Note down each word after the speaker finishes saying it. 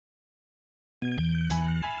And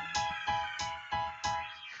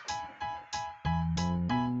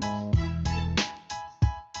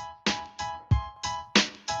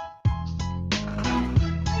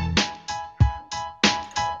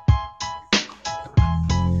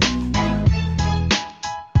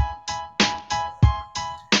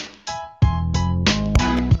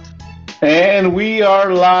we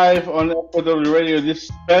are live on FOW Radio, this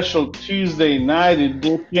special Tuesday night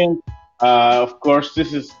edition. Of course,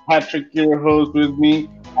 this is Patrick, your host, with me.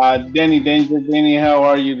 Danny Danger. Danny, how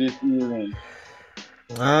are you this evening?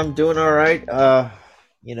 I'm doing all right. My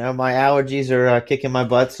allergies are kicking my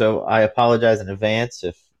butt, so I apologize in advance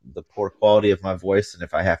if the poor quality of my voice and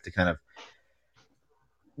if I have to kind of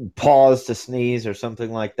pause to sneeze or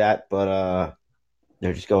something like that. But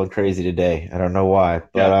they're just going crazy today. I don't know why,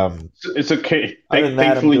 but Yeah, it's okay. other than that,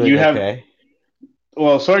 I'm Thankfully, doing you have. okay.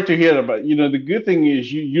 Well, sorry to hear that, but the good thing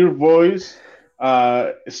is your voice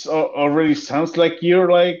already sounds like you're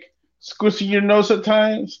like squishing your nose at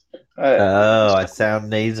times. Uh, Oh, I sound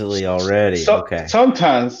nasally already. so Okay.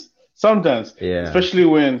 sometimes, Yeah. especially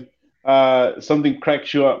when something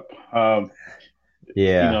cracks you up. You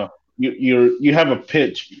Yeah. know, you have a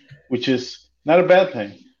pitch, which is not a bad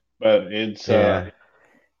thing, but it's Yeah.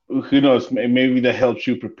 who knows, maybe that helps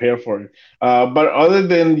you prepare for it. But other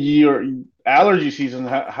than your allergy season,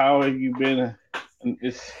 how have you been? And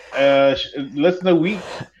it's less than a week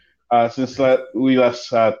since we last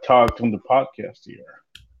talked on the podcast here.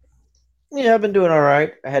 Yeah, I've been doing all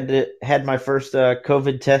right. I had my first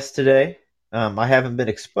COVID test today. I haven't been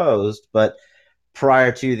exposed, but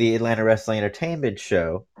prior to the Atlanta Wrestling Entertainment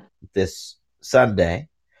show this Sunday,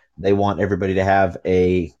 they want everybody to have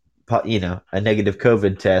a negative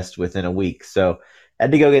COVID test within a week. So I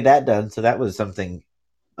had to go get that done. So that was something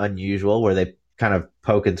unusual where they kind of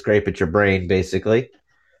poke and scrape at your brain basically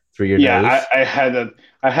through your Yeah, nose. I had that.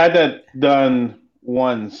 I had that done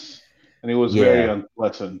once, and it was very Yeah.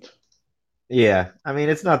 unpleasant. Yeah. I mean,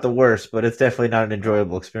 it's not the worst, but it's definitely not an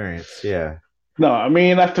enjoyable experience. Yeah. No, I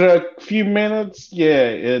mean after a few minutes, yeah,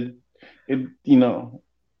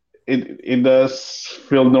 it does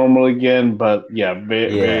feel normal again, but yeah,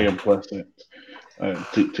 very Yeah. unpleasant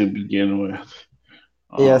to begin with.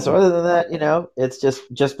 Yeah, so Um, other than that, it's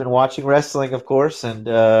just been watching wrestling, of course, and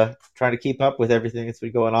trying to keep up with everything that's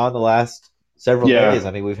been going on the last several yeah, days.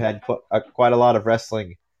 I mean, we've had quite a lot of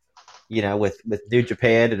wrestling, with New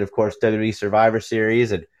Japan and of course WWE Survivor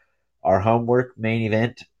Series and our homework main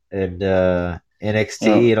event and yeah,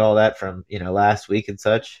 NXT and all that from last week and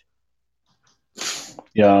such.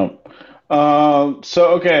 yeah. So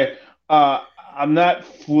okay, I'm not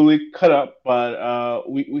fully cut up, but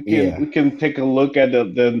we Yeah. can take a look at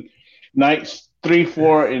the nights 3,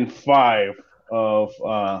 4, and 5 of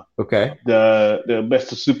Okay. the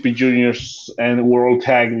Best of Super Juniors and World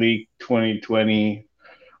Tag League 2020.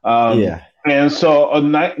 Yeah. And so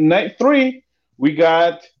on night 3, we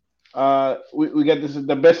got we got this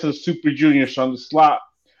the Best of Super Juniors on the slot.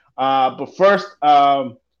 But first,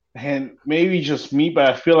 and maybe just me, but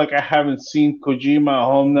I feel like I haven't seen Kojima and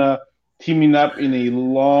Honda teaming up in a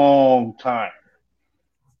long time.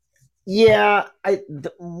 Yeah,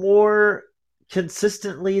 the more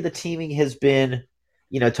consistently the teaming has been,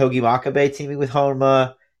 Togi Makabe teaming with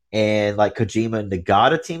Honma and like Kojima and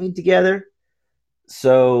Nagata teaming together.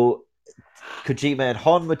 So Kojima and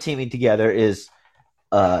Honma teaming together is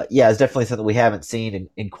definitely something we haven't seen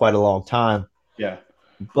in quite a long time. Yeah.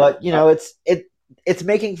 But Uh, it's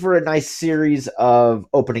making for a nice series of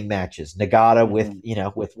opening matches. Nagata with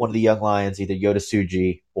mhm. with one of the young lions, either Yoda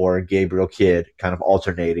Tsuji or Gabriel Kidd, kind of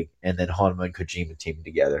alternating, and then Honma and Kojima teaming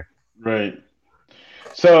together. Right.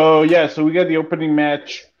 So yeah, so we got the opening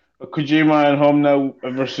match: Kojima and Honda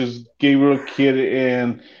versus Gabriel Kidd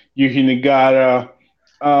and Yuki Nagata.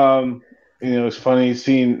 Um, it's funny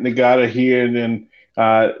seeing Nagata here and then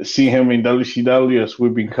see him in WCW as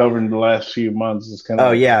we've been covering the last few months. It's kind of Oh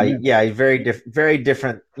like, yeah, man, yeah, very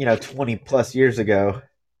different. 20 plus years ago,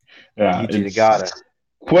 yeah, Yuji it's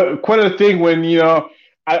Nagata. quite a thing when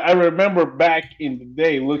I remember back in the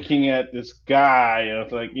day looking at this guy. I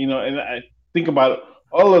was like, and I think about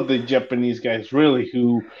all of the Japanese guys really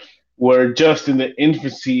who were just in the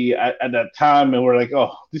infancy at that time, and we're like,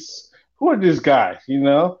 oh, this who are these guys?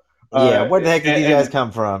 Yeah, Uh, where the heck did these guys and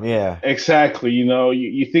come from? Yeah, exactly,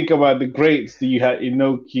 you think about the greats that you had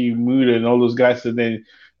Inoki, Muda, and all those guys, and then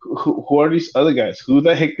who are these other guys? Who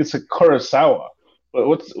the heck is a Kurosawa?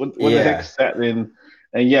 What the heck yeah, is that? And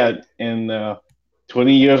yeah, and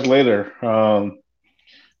 20 years later,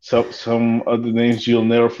 some other names you'll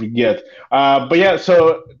never forget. But yeah,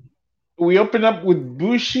 so we open up with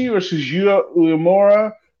Bushi versus Yuya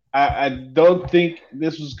Uemura. I don't think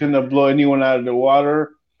this was gonna blow anyone out of the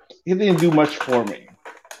water. He didn't do much for me.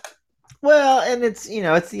 Well, and it's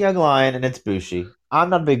it's the young lion and it's Bushi. I'm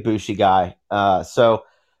not a big Bushi guy, so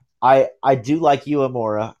I do like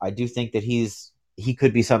Uemura. I do think that he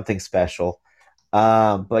could be something special.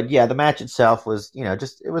 But yeah, the match itself was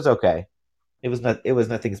just it was okay. It was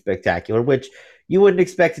nothing spectacular, which you wouldn't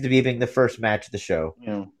expect it to be being the first match of the show.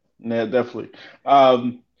 Yeah, yeah, definitely.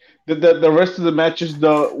 Um, the rest of the matches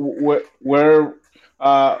though were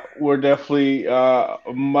definitely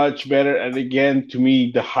much better. And again, to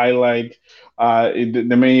me, the highlight,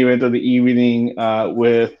 the main event of the evening,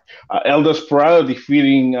 with El Desperado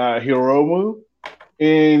defeating Hiromu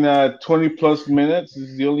in 20 plus minutes. This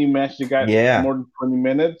is the only match that got Yeah. more than 20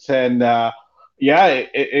 minutes, and yeah,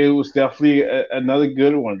 it was definitely another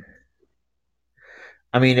good one.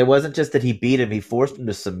 I mean, it wasn't just that he beat him; he forced him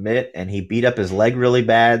to submit, and he beat up his leg really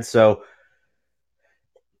bad. So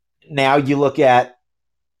now you look at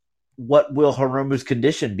what will Hiromu's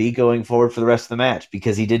condition be going forward for the rest of the match,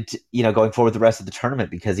 because he did, going forward the rest of the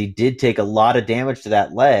tournament, because he did take a lot of damage to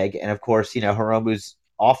that leg, and of course, Hiromu's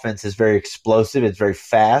offense is very explosive; it's very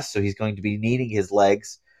fast, so he's going to be needing his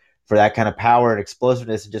legs for that kind of power and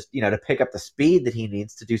explosiveness, and just to pick up the speed that he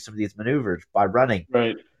needs to do some of these maneuvers by running.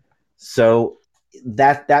 Right. So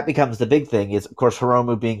that becomes the big thing. Is of course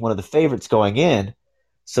Hiromu being one of the favorites going in.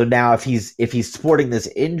 So now if he's sporting this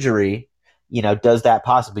injury, does that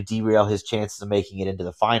possibly derail his chances of making it into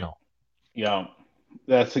the final? Yeah,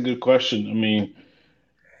 that's a good question. I mean,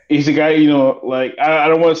 he's a guy, like I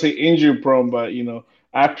don't want to say injury prone, but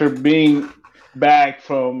after being back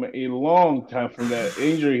from a long time from that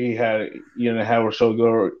injury he had a year and a half or so ago,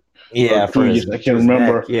 or Yeah, for 2 years, his I to can't his neck.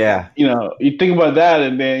 remember. Yeah, You think about that,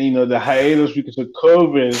 and then the hiatus because of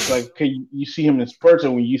COVID. It's like, okay, you see him in spurts,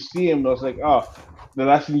 and when you see him, it's like, oh, the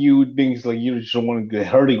last thing you would think is like you just don't want to get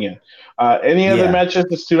hurt again. Any other yeah. matches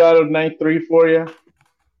that stood out of night three for you?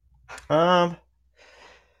 Um,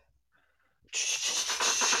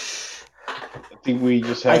 I think we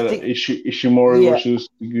just I had think Ishimori yeah, versus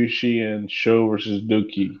Taguchi and Sho versus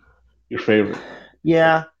Doki. Your favorite?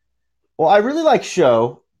 yeah. Well, I really like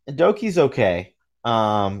Show, and Doki's okay.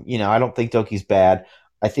 I don't think Doki's bad.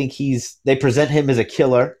 I think they present him as a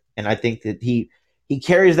killer, and I think that he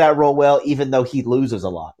carries that role well, even though he loses a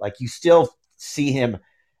lot. Like you still see him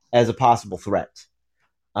as a possible threat.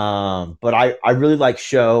 But I really like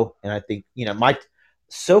Show, and I think my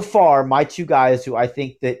so far my two guys who I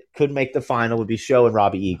think that could make the final would be Show and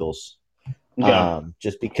Robbie Eagles. Yeah.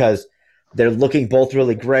 Just because they're looking both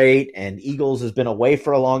really great. And Eagles has been away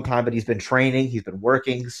for a long time, but he's been training, he's been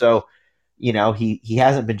working, so he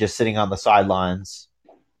hasn't been just sitting on the sidelines.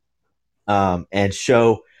 And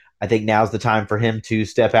Show, I think now's the time for him to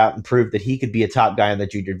step out and prove that he could be a top guy in the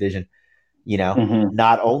junior division. Hmm.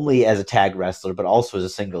 Not only as a tag wrestler, but also as a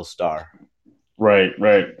single star. Right.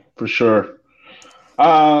 Right. For sure.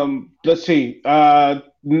 Let's see.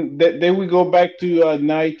 Then we go back to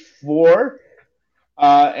night four.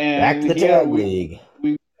 Back And to the here tag we league.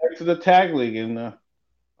 we back to the tag league, and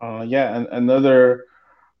yeah, another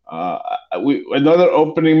another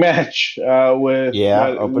opening match with Yeah,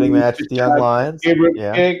 what opening we match with just the Young got Lions. Gabriel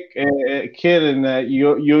Yeah, Kid and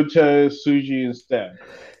Yota Suji instead.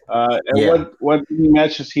 And yeah. what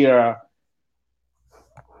matches here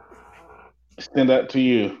stand out to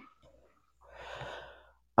you?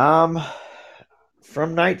 Um,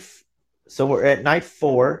 from so we're at night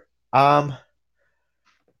four. I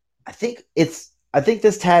think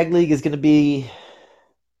this tag league is going to be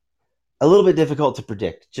a little bit difficult to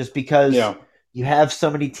predict, just because Yeah. you have so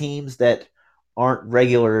many teams that aren't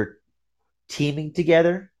regular teaming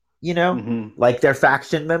together. Hmm. Like they're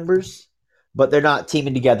faction members, but they're not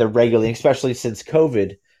teaming together regularly. Especially since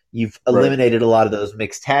COVID, you've Right. eliminated a lot of those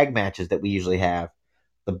mixed tag matches that we usually have,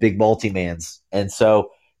 the big multi-mans. And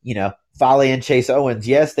so, Folly and Chase Owens,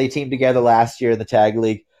 yes, they teamed together last year in the tag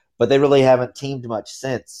league, but they really haven't teamed much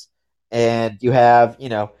since. And you have,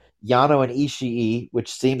 Yano and Ishii,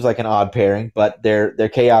 which seems like an odd pairing, but they're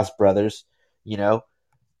Chaos Brothers, you know.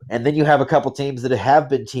 And then you have a couple teams that have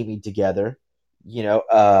been teaming together. You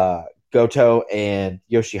know, Goto and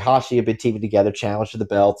Yoshihashi have been teaming together, challenge to the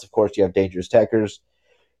belts. Of course, you have Dangerous Techers,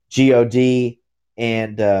 God,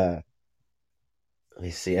 and let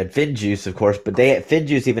me see, and Finjuice, of course. But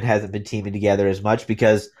Finjuice even hasn't been teaming together as much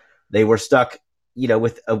because they were stuck,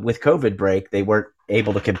 with COVID break. They weren't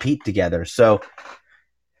able to compete together. So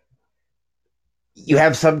you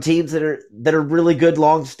have some teams that are really good,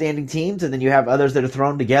 long-standing teams, and then you have others that are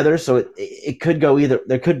thrown together. So it could go either.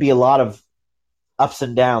 There could be a lot of ups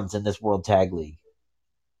and downs in this World Tag League.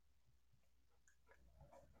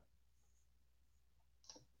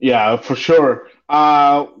 Yeah, for sure.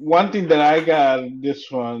 One thing that I got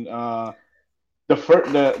this one, the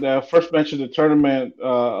first match of the tournament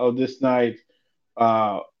of this night,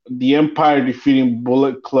 uh, the Empire defeating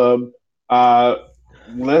Bullet Club, uh,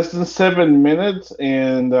 less than 7 minutes,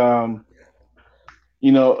 and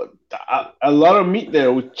you know, a lot of meat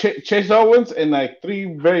there with Chase Owens and like three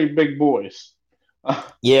very big boys. Uh,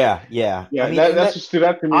 Yeah, yeah. I yeah, mean, and that's that what stood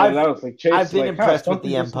out to me. And I I've was like, Chase I've is been like, huh, impressed with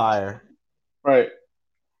something the doesn't Empire. right.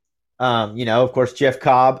 Of course, Jeff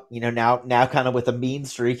Cobb. Now kind of with a mean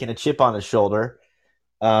streak and a chip on his shoulder.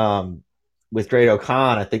 Um, with Great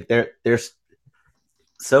O'Khan, I think they're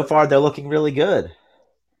so far they're looking really good.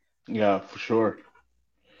 Yeah, for sure.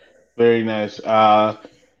 Very nice.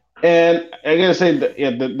 And I gotta say,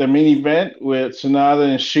 the main event with Sonata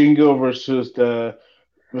and Shingo versus the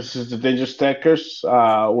Danger Stackers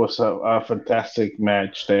was a fantastic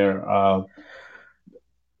match there.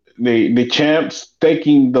 The champs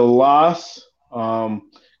taking the loss,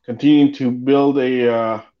 continuing to build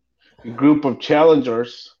a group of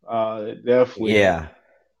challengers. Definitely, Yeah,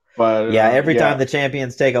 but yeah. Every time yeah, the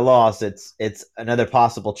champions take a loss, it's another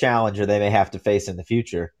possible challenger they may have to face in the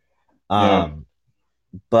future. yeah. Um,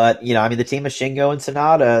 but I mean, the team of Shingo and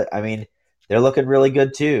Sonata, I mean, they're looking really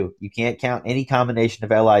good too. You can't count any combination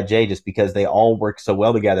of Lij just because they all work so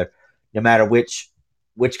well together, no matter which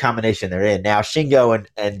combination they're in. Now, Shingo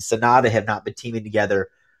and Sonata have not been teaming together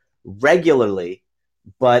regularly,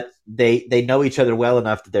 but they know each other well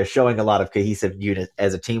enough that they're showing a lot of cohesive unit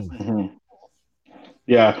as a team. Mhm.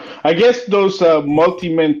 Yeah, I guess those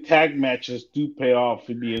multi-man tag matches do pay off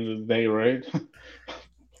at the end of the day, right?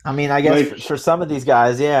 I mean, I guess like for some of these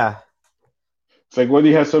guys, yeah. it's like, why do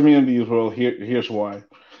you have so many of these? Well, here's why.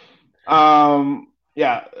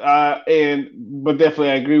 Yeah, and but definitely,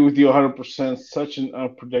 I agree with you 100%. Such an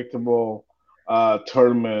unpredictable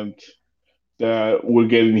tournament that we're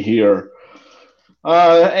getting here.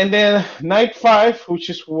 And then night five, which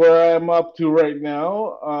is where I'm up to right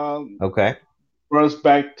now, Okay. runs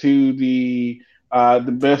back to the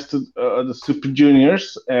best of the Super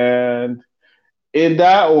Juniors, and in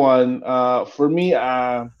that one, for me,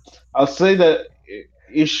 I'll say that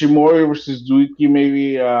Ishimori versus Duiki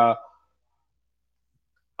maybe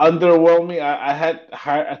underwhelming.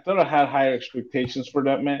 I thought I had higher expectations for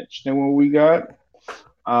that match than what we got.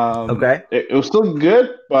 Okay. It was still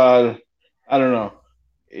good, but I don't know.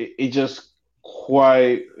 It just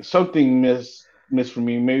quite something missed for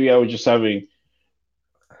me. Maybe I was just having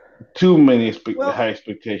too many Well, high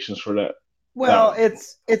expectations for that well, one.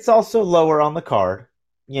 it's also lower on the card,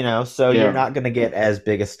 so you're Yeah, not going to get as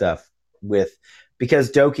big a stuff with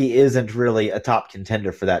because Doki isn't really a top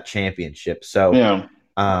contender for that championship. So, yeah.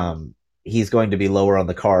 um, he's going to be lower on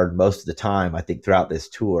the card most of the time. I think throughout this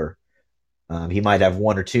tour, he might have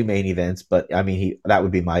one or two main events, but I mean, that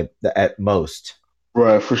would be my at most.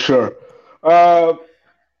 Right, for sure. Uh,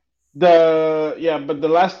 but the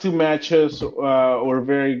last two matches were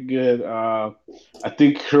very good. I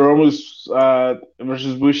think Hiromu's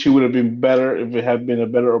versus Bushi would have been better if it had been a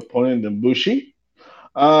better opponent than Bushi.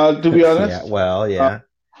 To be Yeah. honest. Well, yeah.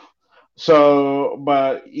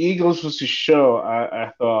 But Eagles was a show.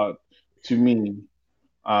 I thought to me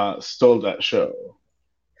stole that show.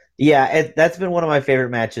 Yeah, that's been one of my favorite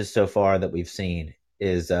matches so far that we've seen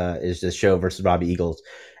is the show versus Robbie Eagles.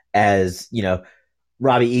 As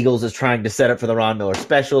Robbie Eagles is trying to set up for the Ron Miller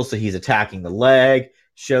special, so he's attacking the leg.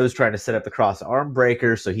 Show's trying to set up the cross arm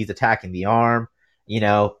breaker, so he's attacking the arm. It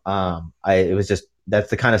was just that's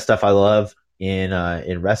the kind of stuff I love in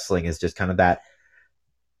wrestling is just kind of that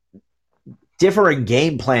differing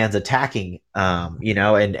game plans attacking,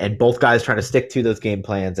 and both guys trying to stick to those game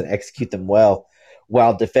plans and execute them well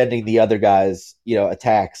while defending the other guys,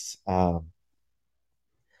 attacks.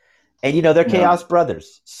 And they're Yeah, Chaos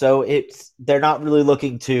Brothers, so they're not really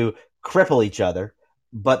looking to cripple each other,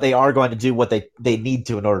 but they are going to do what they need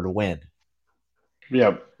to in order to win.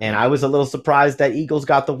 yeah. And I was a little surprised that Eagles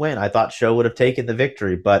got the win. I thought Show would have taken the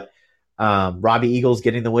victory, but Robbie Eagles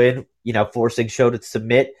getting the win, forcing Show to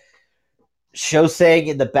submit. Show saying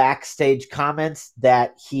in the backstage comments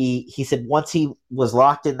that he said once he was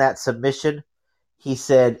locked in that submission, he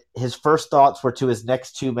said his first thoughts were to his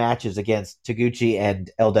next two matches against Taguchi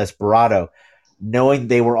and El Desperado, knowing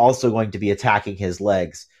they were also going to be attacking his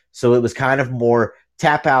legs. So it was kind of more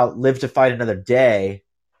tap out, live to fight another day,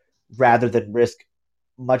 rather than risk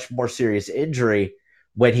much more serious injury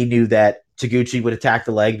when he knew that Taguchi would attack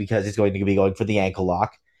the leg because he's going to be going for the ankle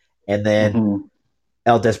lock. And then Hmm.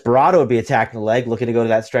 El Desperado would be attacking the leg, looking to go to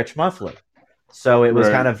that stretch muffler. So it was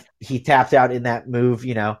kind Right. of he tapped out in that move,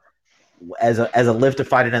 as a live to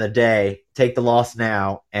fight another day, take the loss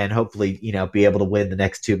now, and hopefully be able to win the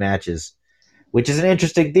next two matches, which is an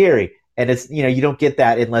interesting theory. And it's you don't get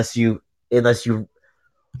that unless you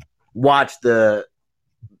watch the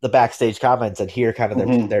backstage comments and hear kind of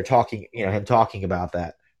Hmm. their talking, him talking about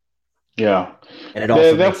that. Yeah, And it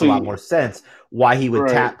they're also makes a lot more definitely sense why he would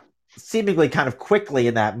right. tap seemingly kind of quickly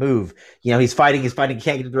in that move. He's fighting, can't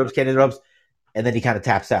get to the ropes, can't get to the ropes, and then he kind of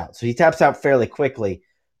taps out. So he taps out fairly quickly,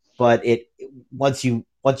 but it once you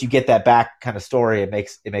get that back kind of story, it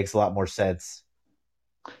makes a lot more sense.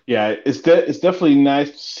 Yeah, it's definitely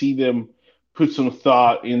nice to see them put some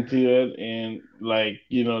thought into it and like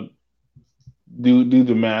do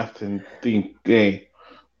the math and think, hey,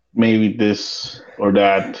 maybe this or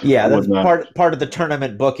that Yeah, or that's whatnot. part of the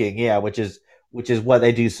tournament booking. Yeah, which is what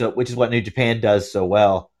they do which is what New Japan does so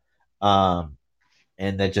well, um,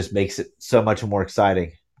 and that just makes it so much more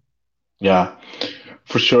exciting. Yeah,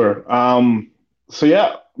 for sure. So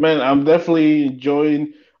yeah, man, I'm definitely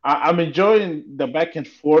enjoying. I'm enjoying the back and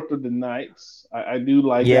forth of the nights. I do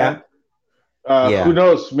like Yeah, that. Who yeah,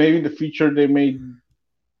 knows? Maybe in the future they may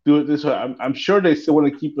do it this way. I'm sure they still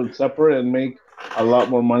want to keep them separate and make a lot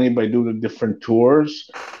more money by doing the different tours.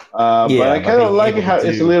 But I yeah. By kind of being like able it to how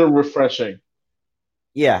it's a do, little refreshing.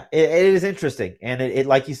 yeah, it is interesting, and it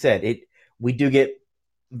like you said, we do get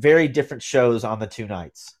very different shows on the two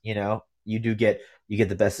nights. You get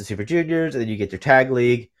the best of Super Juniors, and then you get your tag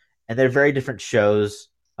league, and they're very different shows.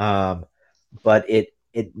 Um, but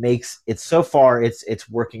it makes it so far it's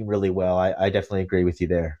working really well. I definitely agree with you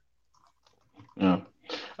there. Yeah.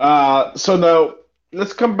 So now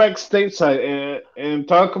let's come back stateside and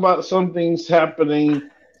talk about some things happening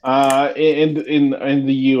in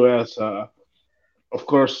the U.S. Of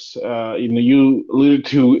course, you alluded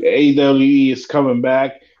to AWE is coming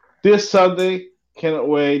back this Sunday. Cannot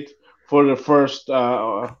wait for the first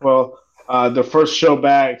the first show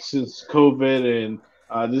back since COVID,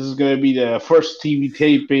 and this is going to be the first TV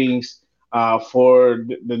tapings for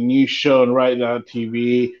the new show on Right Now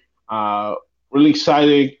TV. Really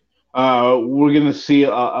exciting. We're going to see a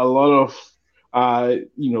lot of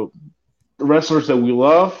wrestlers that we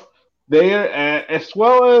love there, as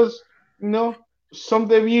well as you know some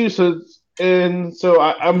debuts. And so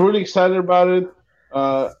I'm really excited about it.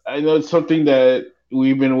 I know it's something that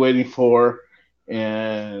we've been waiting for,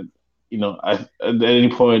 and at any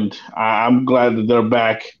point, I'm glad that they're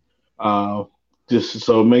back. Uh, just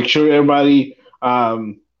so make sure everybody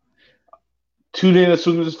tune in as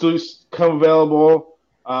soon as these come available.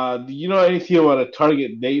 Do you know anything about a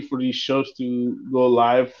target date for these shows to go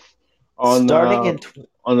live on Starting uh, in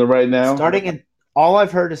on the right now? starting in all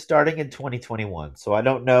I've heard is starting in 2021. So I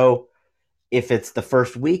don't know if it's the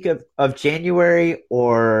first week of January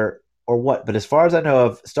or what. But as far as I know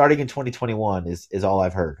of, starting in 2021 is all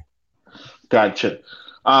I've heard. Gotcha.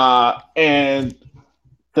 And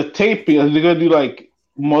the taping, are they gonna do like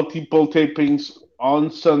multiple tapings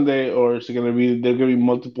on Sunday, or is it gonna be they're gonna be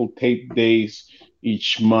multiple tape days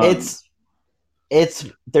each month? It's it's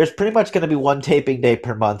there's pretty much going to be one taping day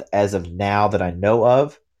per month as of now that I know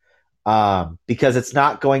of. Because it's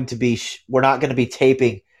not going to be we're not going to be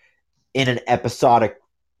taping in an episodic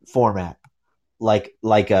format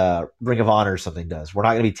like a Ring of Honor or something does. We're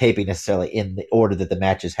not going to be taping necessarily in the order that the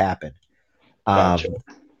matches happen. Gotcha. Um,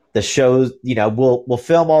 the shows, we'll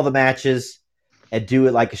film all the matches and do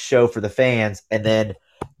it like a show for the fans, and then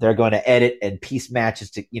they're going to edit and piece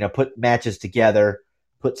matches to put matches together,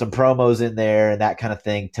 put some promos in there and that kind of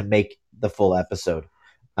thing to make the full episode.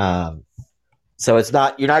 Um, so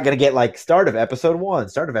you're not going to get like start of episode one,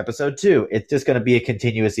 start of episode two. It's just going to be a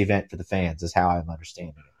continuous event for the fans, is how I'm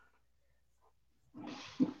understanding it.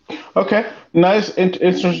 Okay, nice.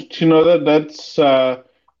 Interesting to know that. That's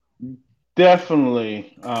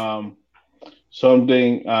definitely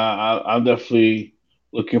something I'm definitely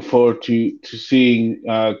looking forward to seeing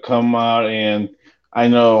come out, and I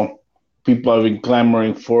know people have been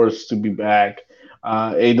clamoring for us to be back.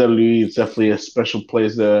 AWE is definitely a special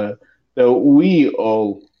place that we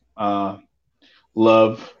all uh,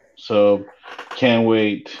 love. So can't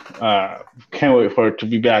wait. Can't wait for it to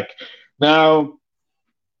be back. Now,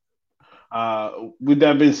 with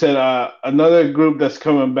that being said, another group that's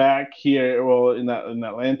coming back here, well, in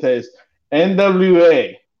Atlanta is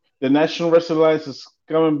NWA. The National Wrestling Alliance is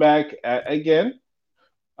coming back again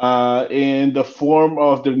in the form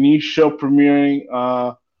of their new show premiering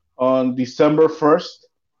on December 1st,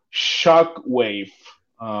 Shockwave.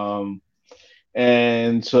 Um,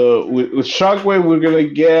 and so with Shockwave, we're gonna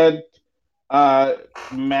get uh,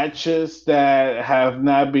 matches that have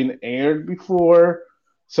not been aired before.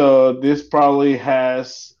 So this probably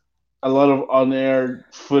has a lot of on-air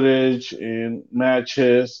footage and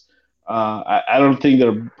matches. I don't think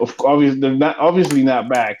they're not obviously not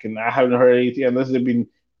back, and I haven't heard anything unless they've been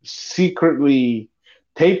secretly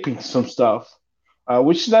taping some stuff,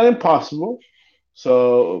 which is not impossible.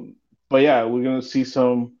 So, but yeah, we're gonna see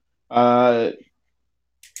uh,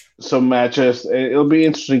 some matches. It'll be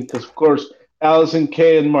interesting because, of course, Allison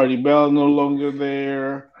Kay and Marty Bell are no longer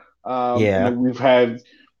there. Yeah. We've had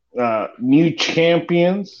new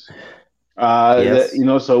champions. Yes.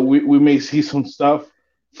 So we may see some stuff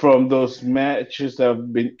from those matches that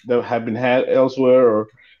have been had elsewhere, or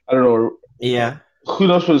I don't know, or Yeah. who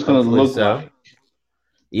knows what it's going to Hopefully look so. like.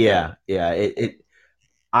 Yeah, Yeah. Yeah.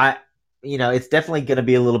 I, it's definitely going to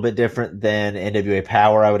be a little bit different than NWA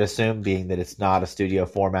Power, I would assume, being that it's not a studio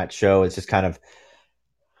format show. It's just kind of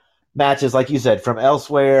matches, like you said, from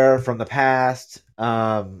elsewhere, from the past,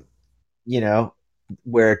 you know,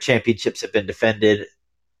 where championships have been defended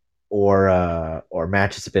or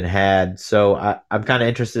matches have been had. So I'm kind of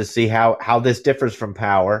interested to see how this differs from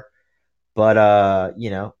Power. But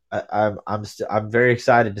I'm very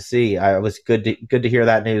excited to see. I was good to hear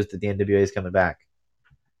that news that the NWA is coming back.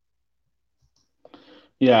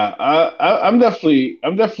 yeah. I'm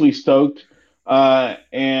definitely stoked,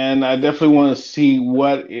 and I definitely want to see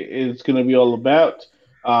what it's going to be all about.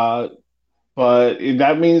 Uh, but if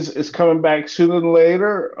that means it's coming back sooner than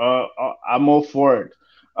later, I'm all for it.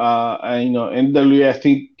 And NWA, I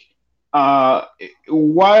think, uh,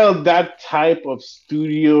 while that type of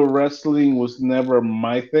studio wrestling was never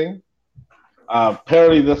my thing,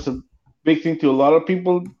 apparently that's a big thing to a lot of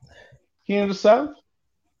people here in the South.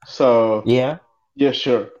 So Yeah, yeah,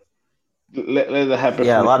 sure, let that happen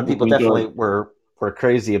yeah. for A the lot of people people who enjoy definitely it. were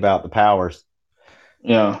crazy about the powers.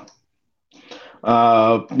 Yeah.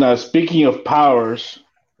 Now speaking of powers,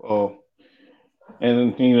 oh,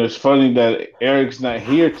 and it's funny that Eric's not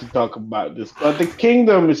here to talk about this, but the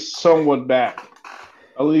kingdom is somewhat back,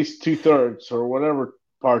 at least 2/3 or whatever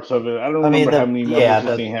parts of it. I don't I mean, remember how the many yeah members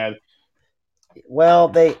this the thing had. well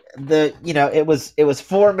they the it was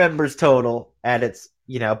four members total at its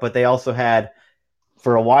but they also had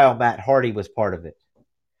for a while Matt Hardy was part of it.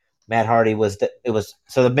 Matt Hardy was it was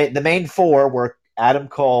so the main four were Adam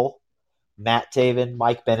Cole, Matt Taven,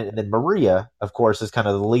 Mike Bennett, and then Maria, of course, is kind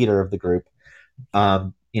of the leader of the group,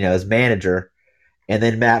 as manager. And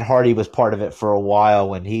then Matt Hardy was part of it for a while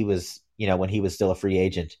when he was still a free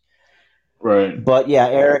agent. Right. But yeah,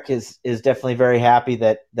 Eric is definitely very happy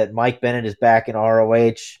that Mike Bennett is back in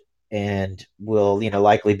ROH and will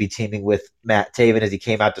likely be teaming with Matt Taven as he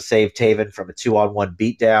came out to save Taven from a 2-on-1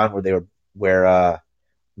 beatdown where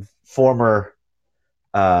former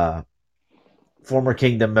uh, former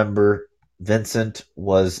Kingdom member Vincent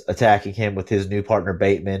was attacking him with his new partner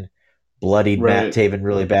Bateman, bloodied Matt Right. Taven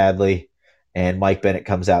really badly, and Mike Bennett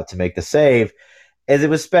comes out to make the save. As it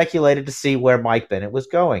was speculated to see where Mike Bennett was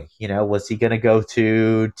going. Was he going to go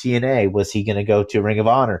to TNA? Was he going to go to Ring of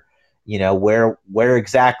Honor? Where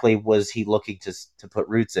exactly was he looking to put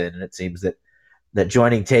roots in? And it seems that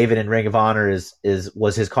joining Taven in Ring of Honor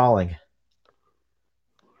was his calling.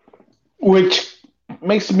 Which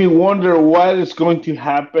makes me wonder what is going to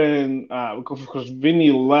happen. Because of course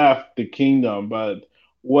Vinny left the kingdom, but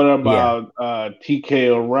what Yeah. about TK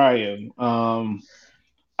Orion?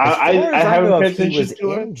 As far I as I haven't know, if paid he attention was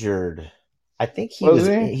to it. injured, I think he Was was.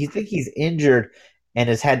 he? He think he's injured and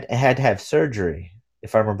has had to have surgery,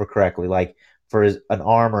 if I remember correctly, like for an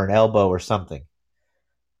arm or an elbow or something.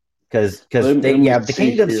 Because Let me the see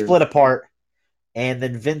kingdom here. split apart, and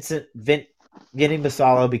then Vinny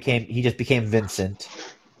Masalo just became Vincent,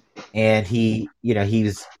 and he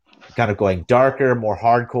was kind of going darker, more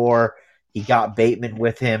hardcore. He got Bateman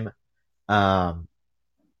with him, um,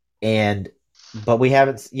 and but we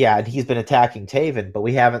haven't. Yeah, and he's been attacking Taven, but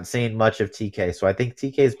we haven't seen much of TK. So I think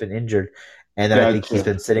TK's been injured, and then I think he's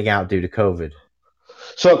Gotcha. been sitting out due to COVID.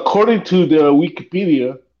 So according to the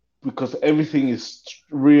Wikipedia, because everything is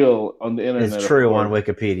real on the It's internet, of true on course.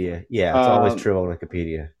 Wikipedia. Yeah, it's always Um, true on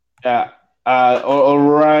Wikipedia. yeah,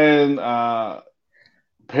 Orion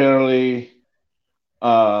apparently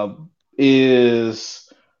uh,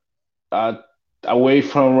 is uh, away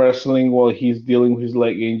from wrestling while he's dealing with his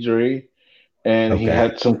leg injury, and he Okay.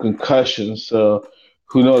 had some concussions. So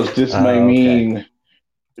who knows? Okay.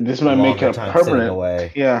 This might make it Longer a time sitting permanent.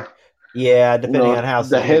 away. Yeah, Yeah, depending on how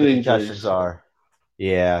the severe head the concussions injuries. are.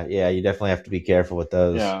 Yeah, yeah, you definitely have to be careful with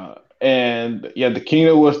those. Yeah, and yeah, the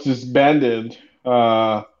kingdom was disbanded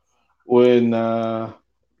when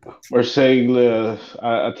Marseille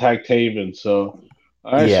attacked Haven. So,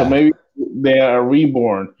 all right, so Yeah. maybe they are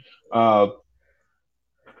reborn. Uh,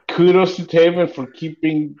 Kudos to Taven for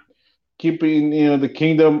keeping the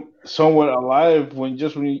kingdom somewhat alive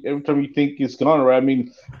every time you think it's gone, right? I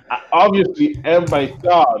mean, obviously everybody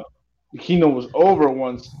thought the kingdom was over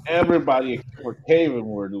once everybody except for Taven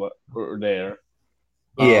were there.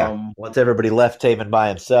 Yeah. Um, Once everybody left Taven by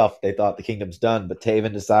himself, they thought the kingdom's done. But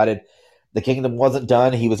Taven decided the kingdom wasn't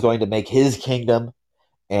done. He was going to make his kingdom,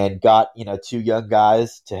 and got two young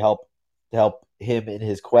guys to help him in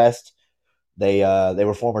his quest. They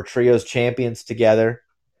were former trios champions together.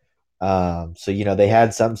 So they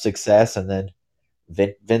had some success, and then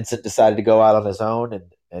Vincent decided to go out on his own,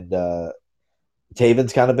 and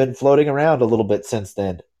Taven's kind of been floating around a little bit since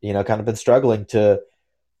then. Kind of been struggling to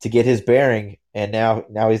get his bearing, and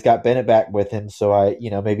now he's got Bennett back with him. So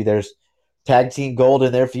maybe there's tag team gold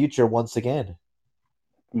in their future once again.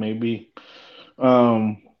 maybe.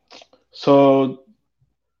 Um, so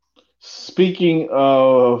speaking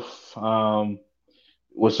of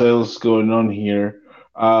what else going on here?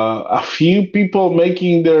 A few people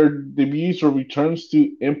making their debuts or returns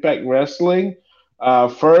to Impact Wrestling.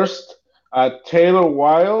 First, Taylor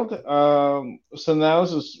Wilde was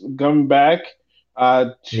announced as coming back uh,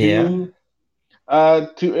 Yeah. to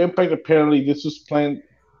to Impact. Apparently, this was planned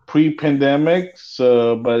pre-pandemic,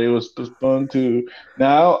 so but it was postponed to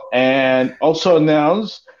now, and also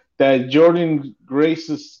announced that Jordan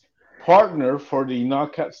Grace's partner for the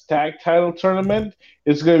Knockouts Tag Title Tournament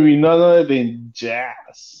is going to be none other than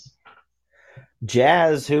Jazz.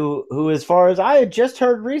 Jazz, who as far as I had just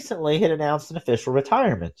heard recently, had announced an official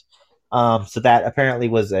retirement. So that apparently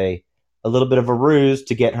was a little bit of a ruse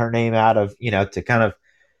to get her name out of to kind of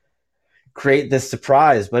create this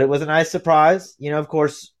surprise. But it was a nice surprise. Of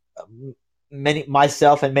course, many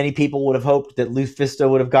myself and many people would have hoped that Lufisto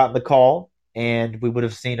would have gotten the call, and we would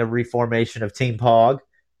have seen a reformation of Team Pog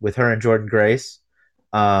with her and Jordan Grace,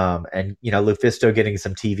 and Lufisto getting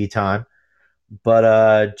some TV time.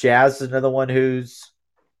 But Jazz is another one who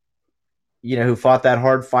fought that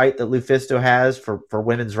hard fight that Lufisto has for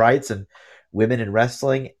women's rights and women in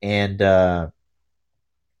wrestling, and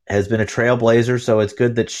has been a trailblazer. So it's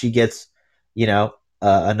good that she gets,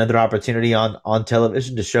 another opportunity on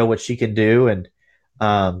television to show what she can do, and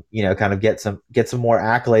kind of get some more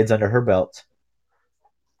accolades under her belt.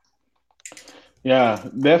 Yeah,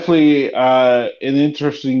 definitely an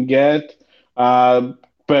interesting get, uh,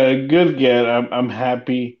 but a good get. I'm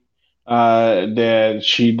happy that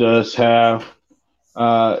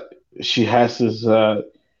uh, she has this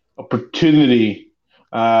opportunity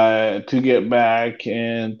to get back.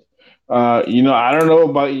 And I don't know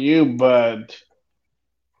about you, but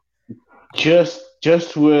just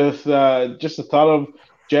with just the thought of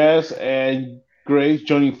Jazz and Grace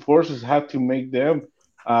joining forces have to make them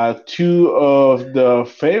two of the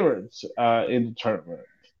favorites in the tournament.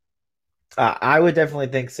 I would definitely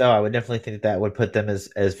think so. I would definitely think that would put them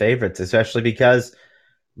as favorites, especially because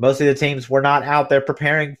most of the teams were not out there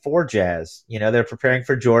preparing for Jazz. They're preparing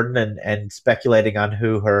for Jordan, and speculating on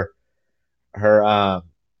who her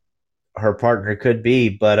her partner could be.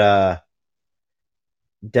 But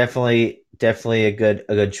definitely a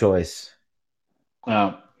good choice.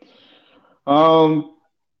 Uh, um,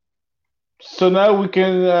 so now we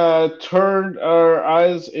can turn our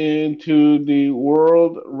eyes into the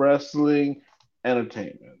World Wrestling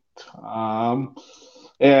Entertainment.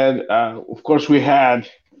 And of course, we had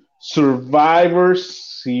Survivor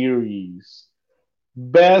Series,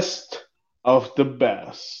 best of the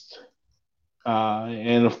best.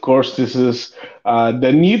 And of course, this is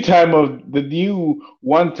the new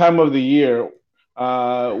one time of the year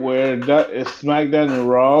where that is SmackDown and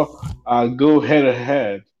Raw go head to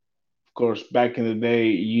head. Of course, back in the day,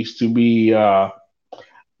 it used to be the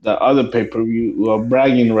other pay per view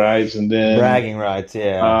bragging rights, Bragging rights,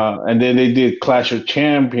 yeah. and then they did Clash of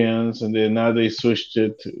Champions, and then now they switched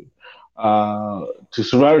it to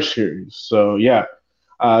Survivor Series. So yeah,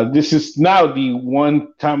 this is now the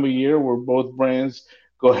one time a year where both brands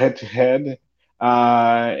go head to head,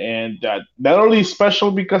 and not only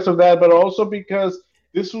special because of that, but also because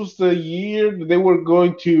this was the year that they were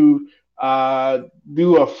going to uh,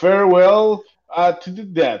 do a farewell to the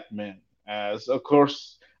Death Man, as of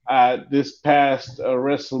course this past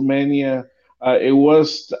WrestleMania, it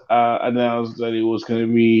was announced that it was going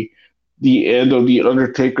to be the end of the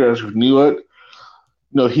Undertaker as we knew it.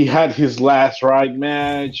 No, he had his last ride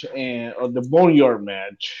match and the Boneyard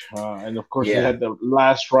match, and of course he Yeah. had the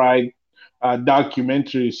last ride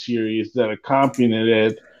documentary series that accompanied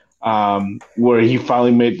it, where he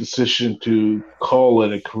finally made the decision to call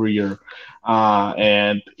it a career.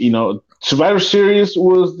 And Survivor Series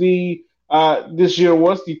was the this year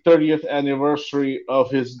was the 30th anniversary of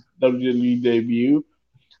his WWE debut.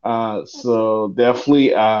 So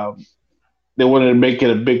definitely. they wanted to make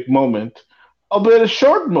it a big moment, albeit a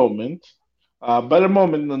short moment, but a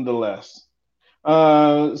moment nonetheless.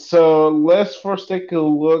 So let's first take a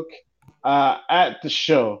look at the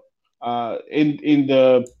show. In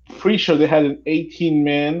the pre-show, they had an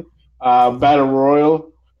 18-man battle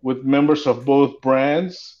royal with members of both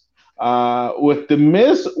brands. With the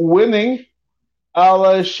Miz winning,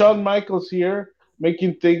 Shawn Michaels here,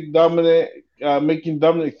 making Dominic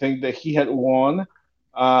think that he had won,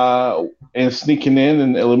 uh, and sneaking in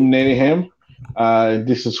and eliminating him.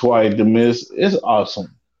 This is why the Miz is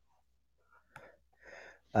awesome.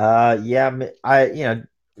 Yeah,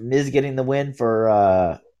 Miz getting the win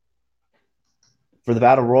for the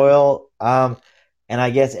battle royal. And I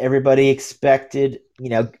guess everybody expected,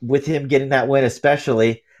 with him getting that win,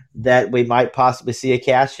 especially that we might possibly see a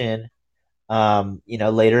cash in,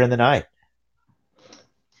 later in the night.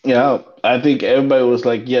 Yeah, I think everybody was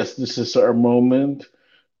like, "Yes, this is our moment.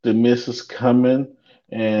 The Miz is coming,"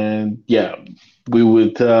 and yeah, we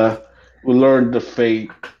would we learn the fate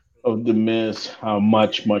of the Miz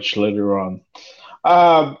much later on.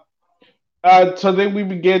 Um, so then we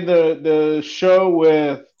begin the show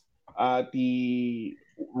with the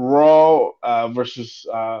Raw versus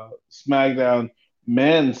SmackDown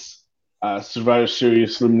men's Survivor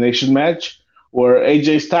Series elimination match, where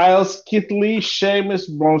AJ Styles, Keith Lee, Sheamus,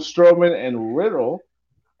 Braun Strowman, and Riddle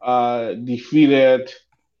defeated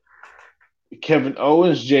Kevin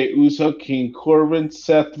Owens, Jey Uso, King Corbin,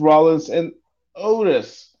 Seth Rollins, and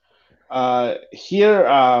Otis. Here,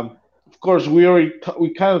 of course, we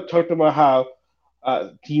kind of talked about how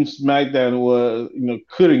Team SmackDown was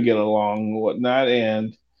couldn't get along and whatnot,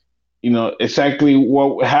 and exactly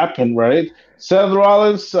what happened, right? Seth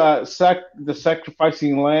Rollins, the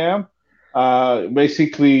sacrificing lamb,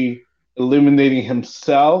 basically eliminating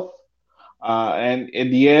himself, and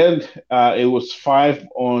in the end, it was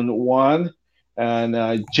 5-on-1,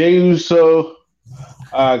 and Jey Uso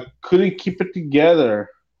couldn't keep it together.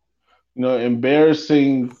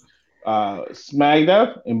 Embarrassing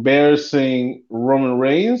SmackDown, embarrassing Roman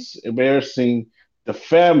Reigns, embarrassing the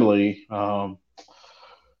family. I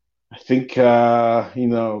think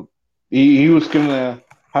he was gonna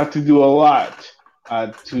have to do a lot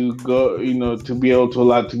to go, to be able to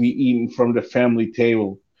allow to be eaten from the family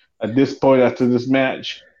table. At this point, after this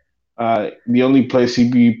match, the only place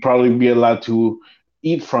he'd be probably be allowed to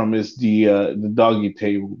eat from is the doggy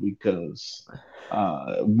table because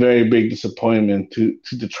very big disappointment to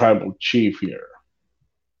the tribal chief here.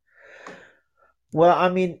 Well, I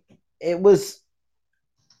mean, it was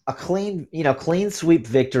a clean sweep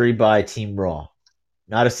victory by Team Raw.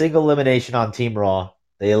 Not a single elimination on Team Raw.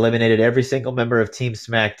 They eliminated every single member of Team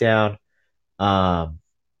SmackDown, um,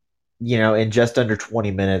 in just under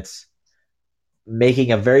 20 minutes,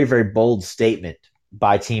 making a very, very bold statement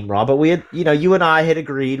by Team Raw. But we had, you and I had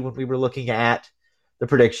agreed when we were looking at the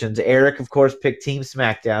predictions. Eric, of course, picked Team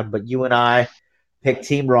SmackDown, but you and I picked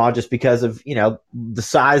Team Raw just because of, the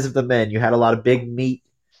size of the men. You had a lot of big meat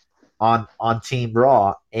on Team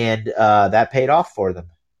Raw, and that paid off for them.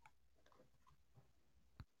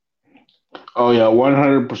 Oh yeah,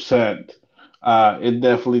 100%. It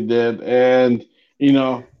definitely did, and you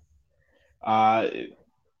know, uh,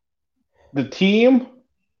 the team,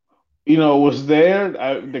 was there.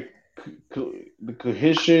 The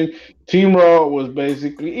cohesion. Team Raw was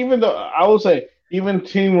basically, even though I would say even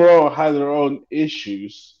Team Raw had their own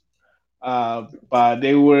issues, but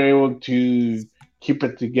they were able to keep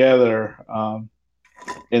it together.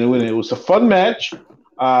 And when it was a fun match,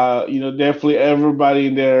 definitely everybody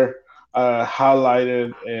in there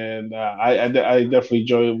highlighted, and I definitely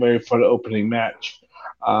enjoyed a very fun opening match.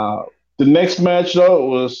 Uh, the next match though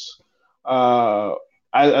was, uh,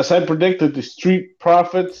 as I predicted, the Street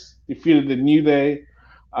Profits defeated the New Day,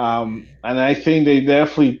 and I think they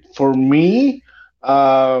definitely, for me,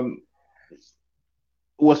 um,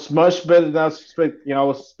 was much better than I was expecting. I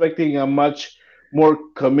was expecting a much more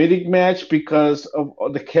comedic match because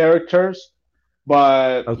of the characters,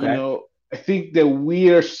 but Okay. I think that we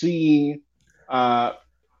are seeing uh,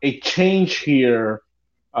 a change here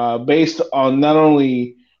based on not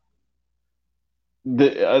only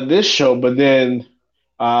this show, but then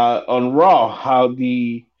on Raw, how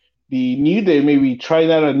the New Day maybe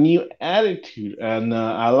trying out a new attitude, and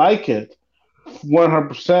I like it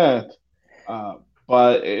 100%. Uh,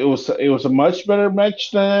 but it was a much better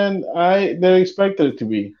match than I expected it to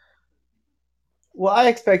be. Well, I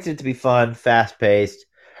expected it to be fun, fast paced.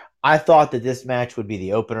 I thought that this match would be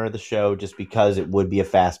the opener of the show just because it would be a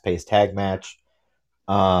fast paced tag match.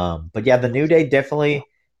 But yeah, the New Day definitely,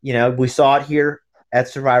 we saw it here at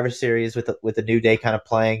Survivor Series with the New Day kind of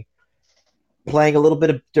playing playing a little bit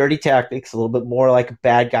of dirty tactics, a little bit more like a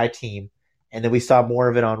bad guy team, and then we saw more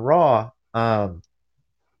of it on Raw.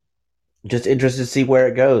 Just interested to see where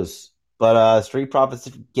it goes. But Street Profits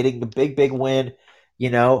getting a big win.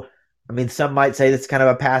 You know, I mean, some might say that's kind of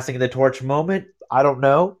a passing of the torch moment. I don't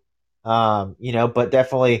know. But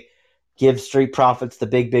definitely give Street Profits the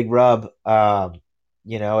big rub. As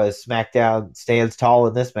SmackDown stands tall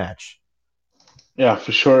in this match. Yeah,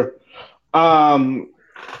 for sure. Um,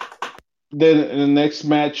 then in the next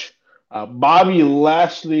match, Bobby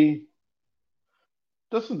Lashley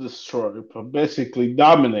doesn't destroy, but basically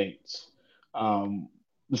dominates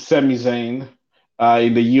Sami Zayn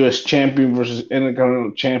in the U.S. Champion versus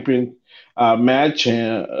Intercontinental Champion match.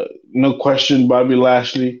 And no question, Bobby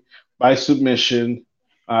Lashley by submission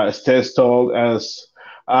stands tall as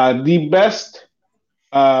the best,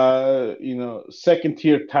 second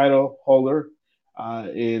tier title holder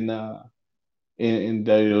in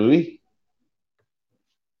WWE.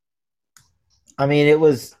 I mean, it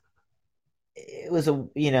was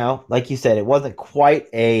a like you said, it wasn't quite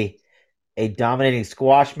a dominating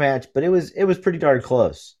squash match, but it was pretty darn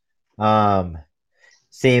close. Um,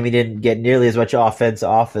 Sammy didn't get nearly as much offense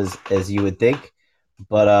off as you would think,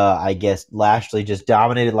 but I guess Lashley just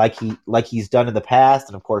dominated like he's done in the past,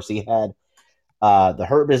 and of course he had the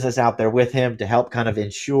Hurt Business out there with him to help kind of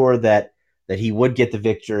ensure that he would get the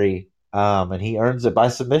victory, and he earns it by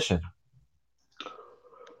submission.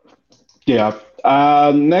 Yeah.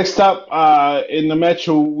 Next up, in the match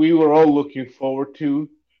we were all looking forward to,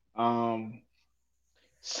 um,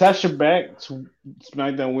 Sasha Banks,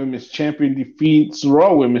 SmackDown Women's Champion, defeats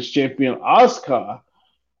Raw Women's Champion Asuka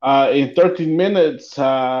in 13 minutes.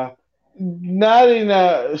 Not in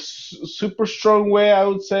a super strong way, I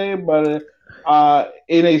would say, but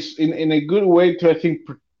in a good way to, I think,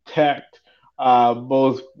 protect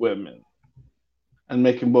both women and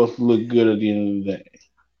make them both look good at the end of the day.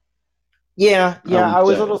 Yeah, I yeah, I would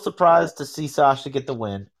was a say. little surprised to see Sasha get the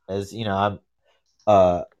win, as I'm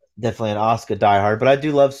uh, definitely an Asuka diehard, but I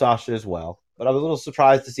do love Sasha as well. But I was a little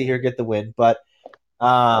surprised to see her get the win. But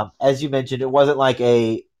as you mentioned, it wasn't like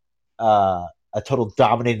a total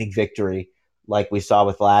dominating victory like we saw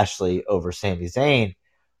with Lashley over Sami Zayn.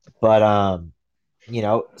 But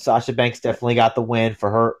Sasha Banks definitely got the win for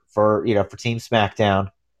her for Team SmackDown,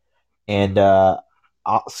 and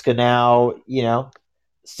Asuka now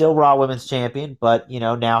still Raw Women's Champion, but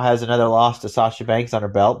now has another loss to Sasha Banks on her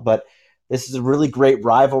belt. But this is a really great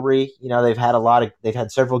rivalry. They've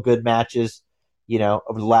had several good matches,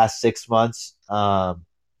 over the last 6 months.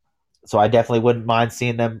 So I definitely wouldn't mind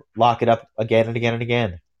seeing them lock it up again and again and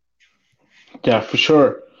again. Yeah, for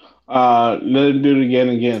sure. Let him do it again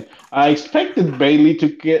and again. I expected Bailey to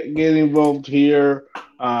get involved here,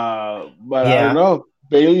 but I don't Yeah. know.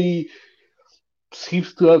 Bailey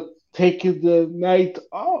seems to have taken the night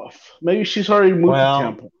off. Maybe she's already moved to Well,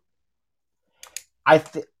 Tampa.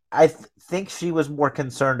 I think she was more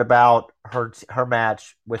concerned about her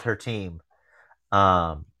match with her team.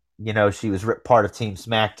 Um, she was part of Team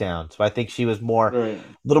SmackDown, so I think she was a Right.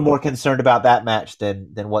 little more concerned about that match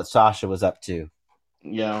than what Sasha was up to.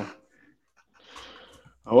 Yeah.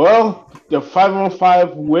 Well, the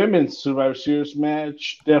 5-on-5 women's Survivor Series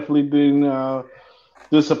match definitely didn't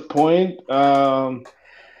disappoint.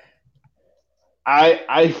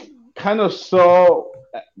 I kind of saw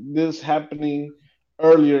this happening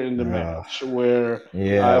earlier in the Uh, match, where of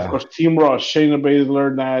yeah. course Team Raw, Shayna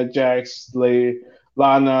Baszler, Nia Jax,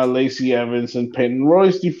 Lana, Lacey Evans, and Peyton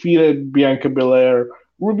Royce defeated Bianca Belair,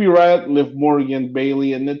 Ruby Riott, Liv Morgan,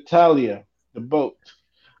 Bayley, and Natalia, the Boat.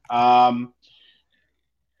 Um,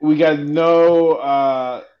 we got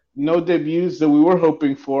no debuts that we were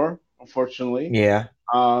hoping for, unfortunately. Yeah.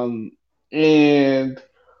 Um, and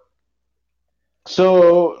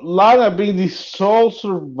so Lana being the sole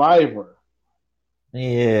survivor,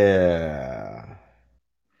 Yeah.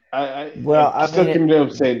 I Well, I still mean can't it. believe I'm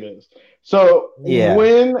saying this. So Yeah.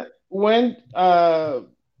 when what's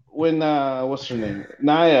her name,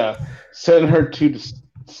 Naya, sent her to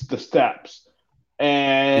the steps,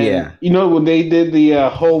 and Yeah. when they did the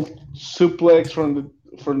whole suplex from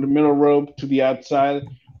the middle rope to the outside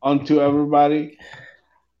onto everybody,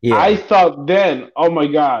 I Yeah. thought then, oh my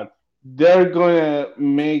god, they're gonna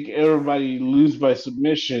make everybody lose by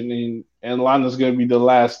submission, and Lana's gonna be the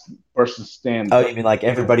last person Oh, standing. you mean like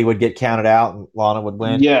everybody would get counted out and Lana would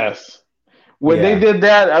win? Yes. When they Yeah. did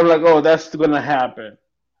that, I was like, oh, that's gonna happen.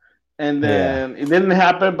 And Yeah. then it didn't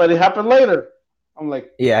happen, but it happened later. I'm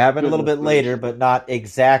like, Yeah, it happened a little goodness bit later, gracious. but not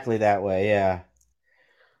exactly that way. Yeah.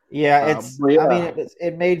 Yeah, But I mean yeah,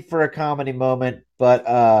 it made for a comedy moment, but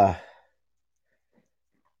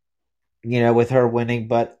with her winning,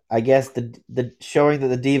 but I guess the showing that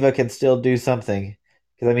the diva can still do something,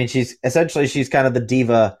 because I mean she's kind of the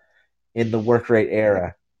diva in the work rate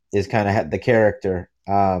era, is kind of the character.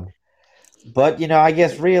 But I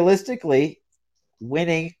guess realistically,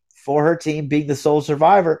 winning for her team, being the sole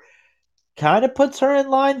survivor, kind of puts her in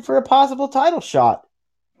line for a possible title shot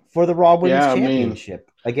for the Raw Women's Yeah, I mean,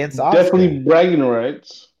 Championship against Asuka. definitely bragging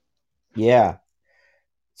rights. Yeah.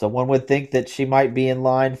 So one would think that she might be in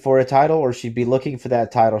line for a title, or she'd be looking for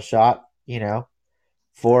that title shot,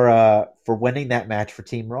 for winning that match for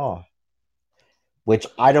Team Raw, which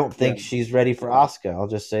I don't Yeah. think she's ready for Asuka. I'll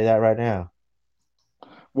just say that right now.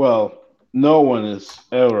 Well, no one is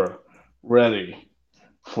ever ready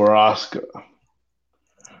for Oscar.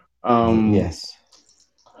 Um, Yes.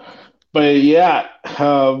 but yeah,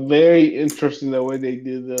 very interesting the way they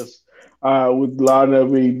did this with Lana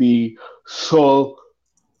being the sole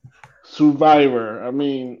survivor. I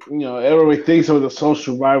mean, everybody thinks of the sole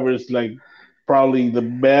survivor as like probably the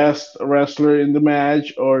best wrestler in the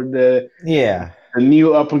match or Yeah. the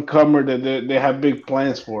new up and comer that they have big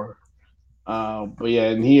plans for. But yeah,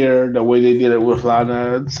 and here the way they did it with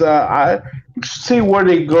Lana, it's I see where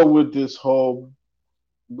they go with this whole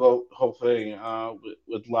thing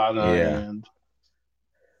with Lana, Yeah.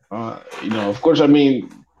 and of course, I mean,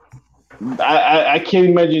 I can't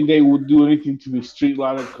imagine they would do anything to mistreat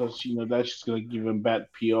Lana because that's just gonna give them bad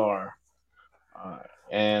PR, uh,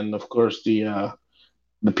 and of course the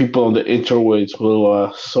people on the interways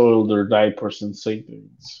will soil their diapers and say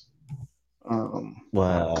things. Um,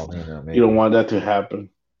 Well, you don't maybe. want that to happen.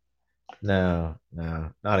 No, no,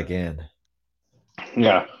 not again.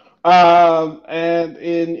 Yeah. And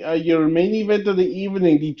in your main event of the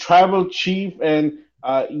evening, the Tribal Chief and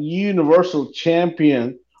Universal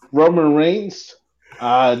Champion Roman Reigns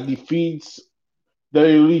defeats the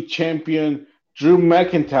Elite Champion Drew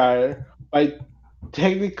McIntyre by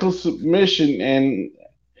technical submission and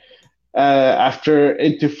after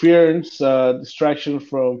interference, distraction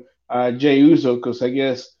from Jey Uso, because I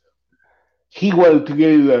guess he wanted to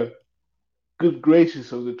get in the good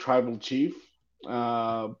graces of the Tribal Chief.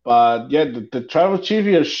 But yeah, the Tribal Chief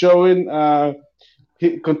here showing,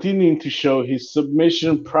 continuing to show his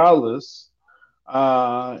submission prowess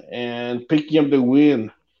and picking up the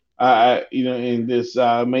win. In this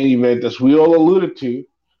main event, as we all alluded to.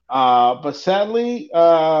 But sadly,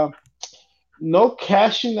 no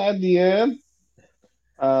cashing at the end.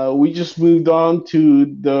 We just moved on to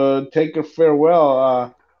the Taker farewell.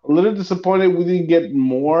 A little disappointed we didn't get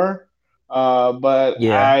more, but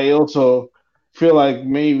Yeah. I also feel like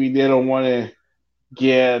maybe they don't want to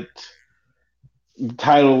get the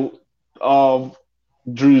title of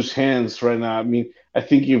Drew's hands right now. I mean, I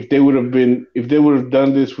think if they would have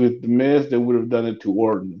done this with the Miz, they would have done it to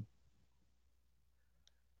Orton.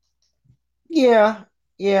 Yeah.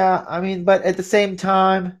 Yeah. I mean, but at the same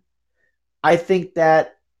time, I think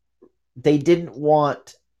that they didn't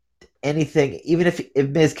want anything, even if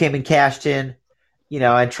Miz came and cashed in,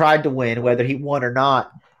 and tried to win, whether he won or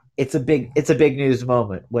not, it's a big news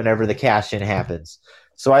moment whenever the cash in happens.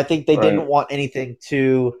 So I think they didn't Right. want anything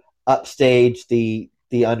to upstage the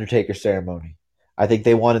Undertaker ceremony. I think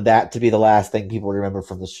they wanted that to be the last thing people remember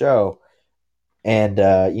from the show, and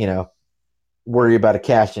worry about a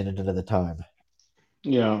cash in at another time.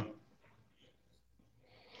 Yeah.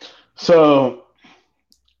 So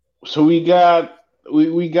we got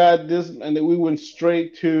this, and then we went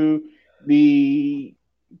straight the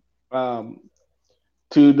um,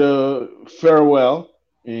 to the farewell,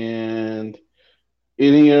 and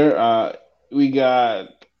in here we got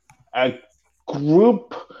a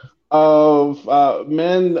group of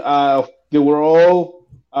men that were all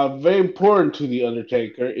very important to the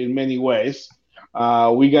Undertaker in many ways.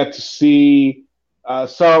 We got to see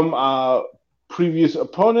some previous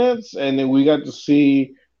opponents, and then we got to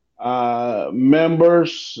see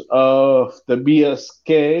members of the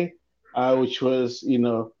BSK, which was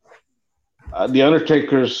the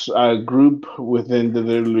Undertaker's group within the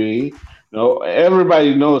WWE.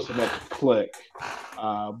 Everybody knows about the Click,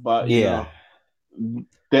 but Yeah.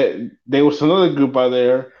 that there was another group out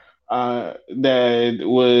there that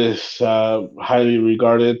was highly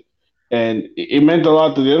regarded, and it meant a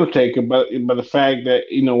lot to the Undertaker. But the fact that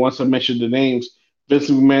once I mentioned the names, Vince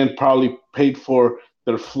McMahon probably paid for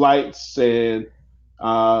their flights and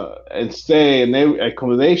stay and every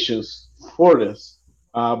accommodations for this.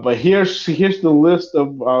 But here's the list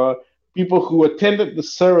of people who attended the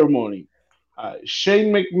ceremony: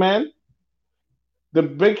 Shane McMahon, The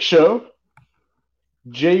Big Show,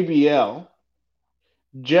 JBL,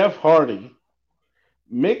 Jeff Hardy,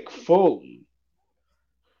 Mick Foley,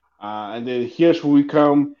 and then here's where we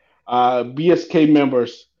come. BSK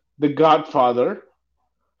members, The Godfather,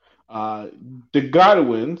 uh, The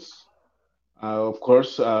Godwins, of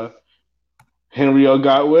course, Henry L.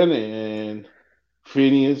 Godwin and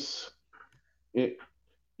Phineas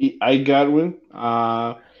I. Godwin,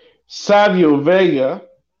 Savio Vega,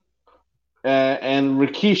 and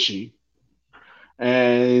Rikishi.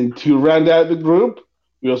 And to round out the group,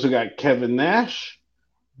 we also got Kevin Nash,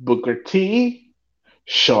 Booker T,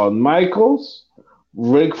 Shawn Michaels,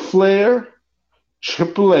 Ric Flair,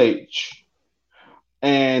 Triple H,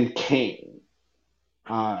 and Kane.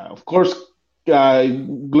 Of course,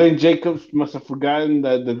 Glenn Jacobs must have forgotten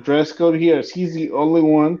the dress code here, as he's the only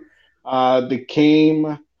one that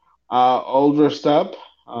came all dressed up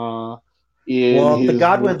in Well, the his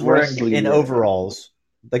Godwins were wrestling in wear. overalls.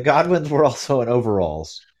 The Godwins were also in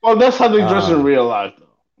overalls. Well, that's how they dress in Um, real life,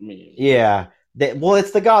 though. I mean, yeah. Well,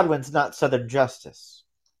 it's the Godwins, not Southern Justice.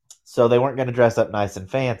 So they weren't going to dress up nice and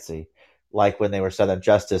fancy like when they were Southern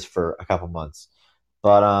Justice for a couple months.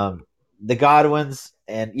 But the Godwins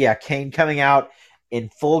and yeah, Kane coming out in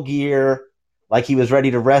full gear, like he was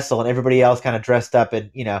ready to wrestle, and everybody else kind of dressed up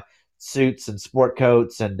in suits and sport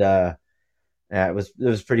coats, and yeah, it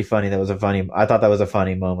was pretty funny. That was a funny. I thought that was a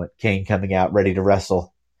funny moment. Kane coming out ready to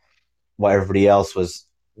wrestle, while everybody else was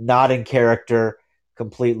not in character,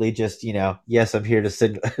 completely just yes, I'm here to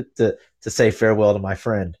to say farewell to my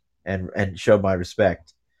friend and show my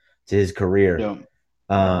respect to his career. yeah.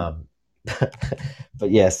 Um,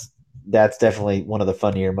 but yes, that's definitely one of the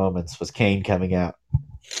funnier moments was Kane coming out.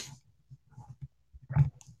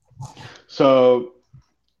 So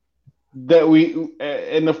that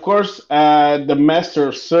and of course, the master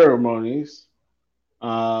of ceremonies,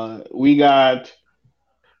 we got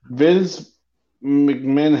Vince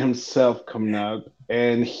McMahon himself coming out,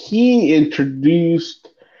 and he introduced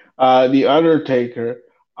the Undertaker.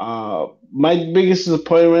 My biggest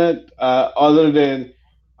disappointment, other than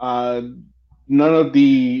uh, none of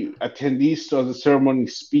the attendees of the ceremony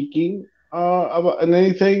speaking about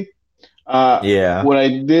anything, Yeah,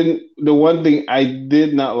 the one thing I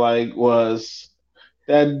did not like was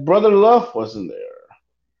that Brother Love wasn't there.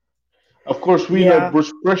 Of course, we know yeah,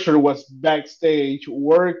 Bruce Prichard was backstage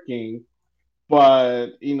working,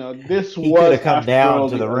 but this he could have was come after down all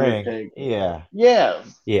to the the ring. Undertaker. Yeah, Yeah,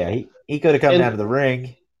 yeah, he could have come down and to the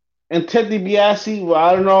ring. Ted DiBiase. Well,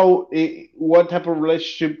 I don't know what type of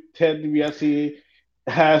relationship Ted DiBiase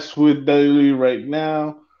has with WWE right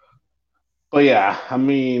now, but yeah, I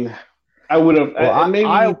mean, I would have, Well, and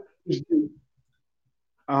maybe, I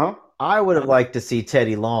uh huh, I would have liked to see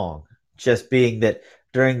Teddy Long, just being that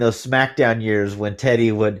during those SmackDown years when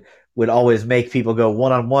Teddy would always make people go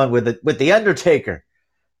one on one with the Undertaker,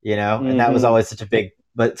 and that was hmm always such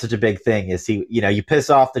a big thing is he you piss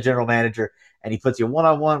off the general manager and he puts you one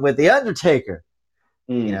on one with the Undertaker,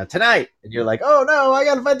 mm, tonight, and you're like, oh no, I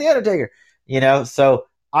got to fight the Undertaker, So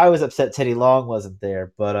I was upset Teddy Long wasn't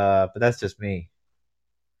there, but that's just me.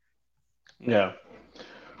 yeah.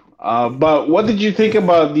 But what did you think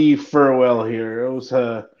about the farewell here? It was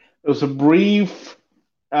a brief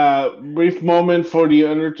moment for the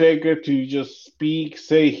Undertaker to just speak,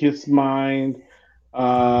 say his mind.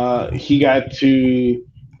 He got to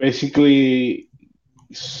basically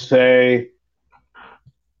say,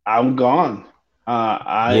 "I'm gone.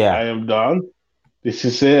 I Yeah, am done. This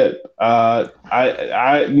is it.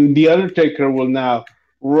 The Undertaker will now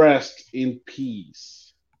rest in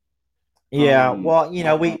peace." yeah. Um, Well,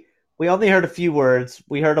 we only heard a few words.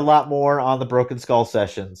 We heard a lot more on the Broken Skull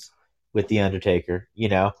sessions with the Undertaker.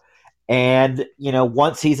 And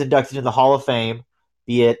once he's inducted in the Hall of Fame,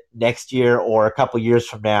 be it next year or a couple years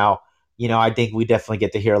from now, I think we definitely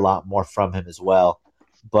get to hear a lot more from him as well.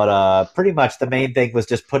 But pretty much the main thing was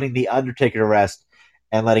just putting the Undertaker to rest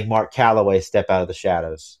and letting Mark Calloway step out of the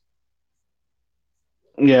shadows.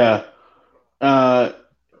 yeah. Uh,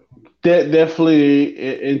 definitely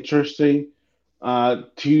interesting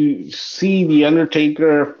to see the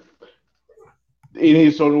Undertaker, in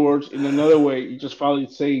his own words, in another way, just finally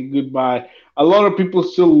saying goodbye. A lot of people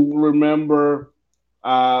still remember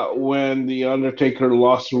when the Undertaker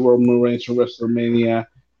lost to Roman Reigns at WrestleMania,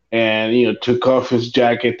 and took off his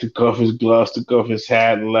jacket, took off his gloves, took off his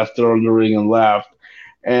hat, and left it on the ring and left.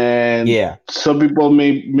 And Yeah, some people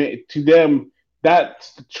may to them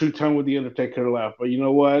that's the true time when the Undertaker left. But you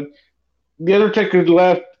know what? The Undertaker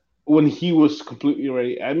left when he was completely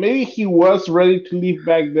ready, and maybe he was ready to leave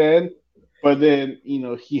back then, but then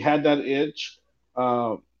he had that itch.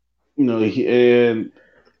 Um, and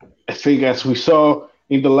I think as we saw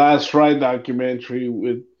in the Last Ride documentary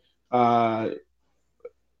with, uh,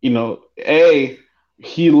 a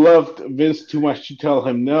he loved Vince too much to tell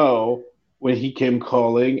him no, when he came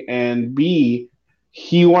calling, and B,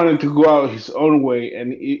 he wanted to go out his own way,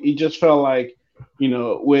 and it just felt like,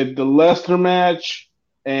 with the Lesnar match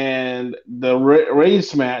and the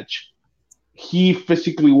Reigns match, he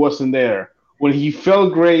physically wasn't there. When he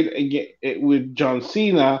felt great again with John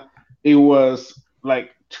Cena, it was like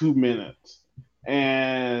 2 minutes,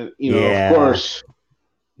 and of Yeah. course,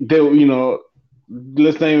 they,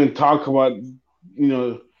 let's not even talk about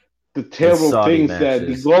the The terrible Saudi things that the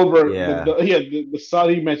matches. Goldberg, Yeah. the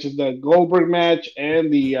Saudi matches, the Goldberg match,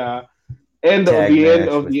 and the Tag match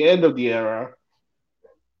with end of the era.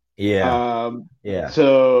 yeah. Um, Yeah.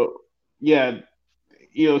 so yeah,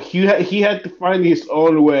 he had to find his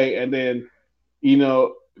own way, and then you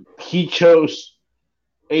know he chose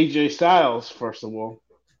AJ Styles first of all,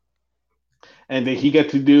 and then he got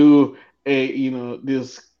to do a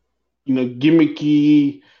this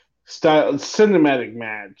gimmicky style cinematic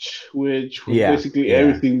match, which was Yeah. basically Yeah.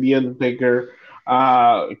 everything the Undertaker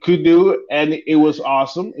could do, and it was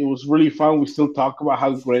awesome. It was really fun. We still talk about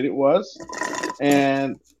how great it was,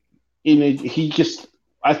 and he just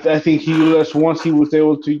I think he realized once he was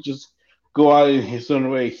able to just go out in his own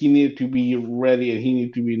way, he needed to be ready and he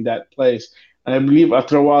needed to be in that place. And I believe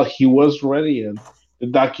after a while he was ready, and the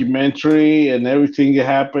documentary and everything that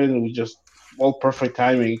happened, it was just all perfect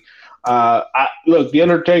timing. Look, the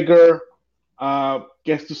Undertaker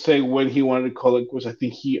gets to say when he wanted to call it because I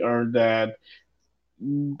think he earned that.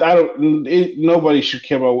 Nobody should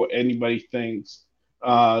care about what anybody thinks.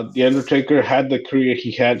 The Undertaker had the career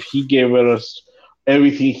he had. He gave us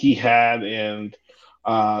everything he had, and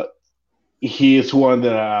uh, he is one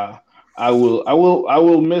that I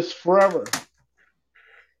will miss forever.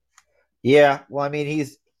 Yeah. Well, I mean,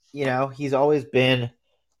 he's always been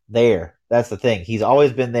there. That's the thing. He's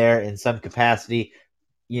always been there in some capacity,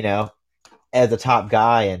 you know, as a top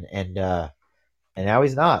guy, and now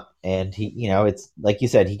he's not. And it's like you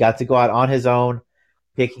said, he got to go out on his own,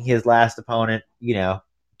 picking his last opponent,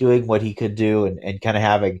 doing what he could do, and kind of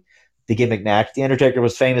having the gimmick match. The Undertaker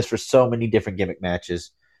was famous for so many different gimmick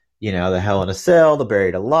matches, the Hell in a Cell, the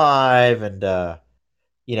Buried Alive, and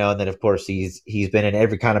then of course he's been in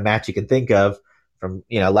every kind of match you can think of, from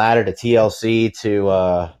ladder to TLC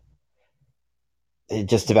to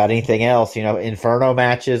just about anything else. Inferno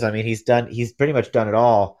matches. I mean, he's pretty much done it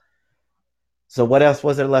all. So what else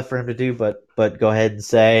was there left for him to do but go ahead and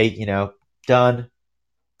say, done,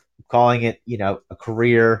 calling it, a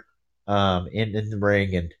career in the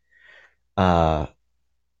ring, and uh,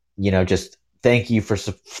 just thank you for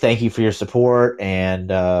your support, and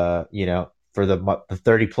for the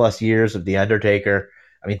 30 plus years of the Undertaker.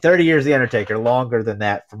 I mean, 30 years of the Undertaker, longer than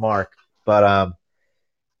that for Mark, but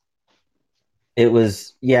it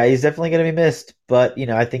was, yeah, he's definitely going to be missed. But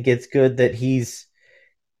I think it's good that he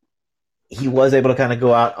was able to kind of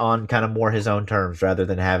go out on kind of more his own terms rather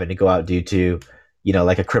than having to go out due to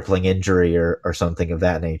like a crippling injury or something of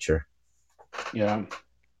that nature. Yeah,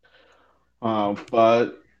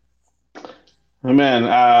 but man,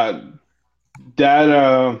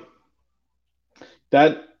 that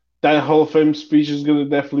that that Hall of Fame speech is gonna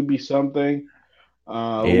definitely be something.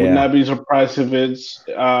 Would Yeah. not be surprised if it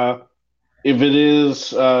is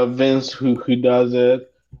Vince who does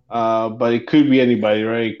it, but it could be anybody,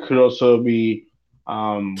 right? It could also be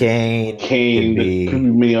Kane could Kane. There could be.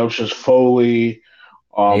 be many options. Foley,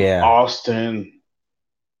 Yeah. Austin.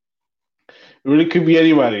 It really could be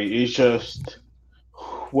anybody. It's just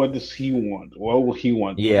what does he want? What will he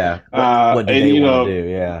want? Yeah. What do And they want to do?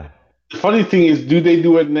 Yeah. the funny thing is, do they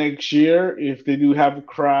do it next year if they do have a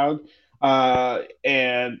crowd?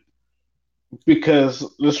 And because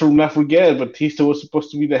let's not forget, Batista was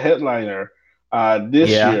supposed to be the headliner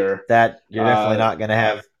this Yeah. year. That you're definitely Uh, not going to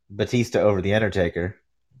have Batista over the Undertaker.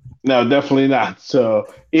 no, definitely not. So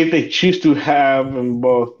if they choose to have them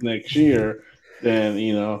both next year, then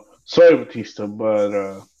sorry Batista,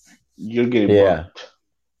 but you're getting Yeah. bumped.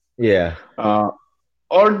 Yeah. Uh,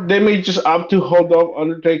 or they may just opt to hold off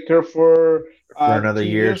Undertaker for For another two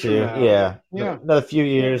year or years from two. now. Yeah. Yeah, Another few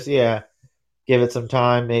yeah, years. Yeah. Give it some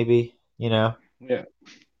time, maybe. yeah.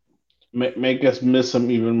 Make us miss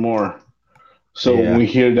him even more. So when Yeah. we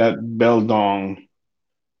hear that bell dong,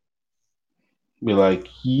 be like,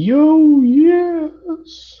 yo,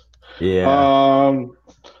 yes. Yeah. Um.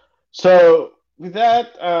 So with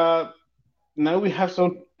that, now we have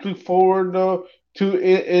some to look forward to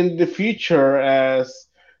in the future, as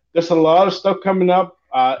there's a lot of stuff coming up.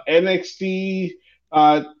 NXT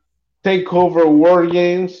uh, Takeover War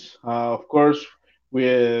Games, of course,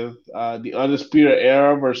 with the Undisputed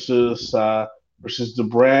Era versus the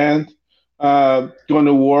Brand. Going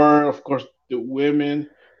to war, of course, the women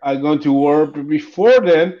are going to war. But before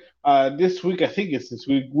then, this week, I think it's this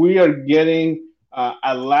week, we are getting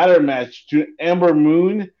a ladder match to Ember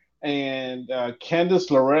Moon and Candice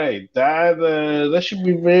LeRae. That should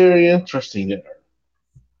be very interesting there.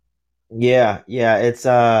 Yeah, yeah, it's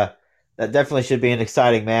that definitely should be an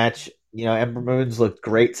exciting match. Ember Moon's looked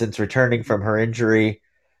great since returning from her injury.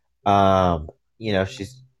 Um,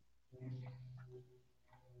 she's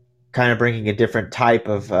kind of bringing a different type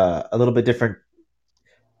of a little bit different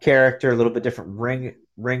character, a little bit different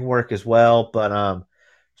ring work as well. But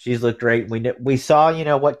she's looked great. We saw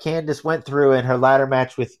what Candice went through in her ladder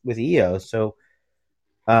match with Io. So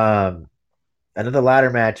um, another ladder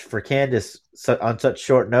match for Candice on such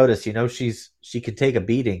short notice. She could take a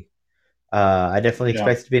beating. I definitely Yeah.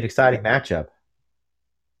 expect it to be an exciting matchup.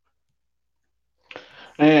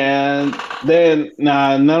 And then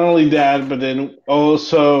not only that, but then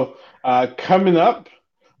also coming up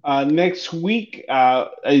next week,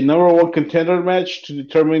 a number one contender match to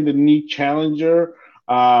determine the new challenger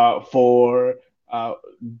for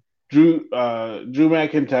Drew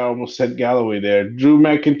McIntyre. Almost said Galloway there. Drew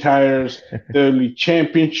McIntyre's WWE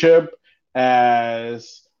Championship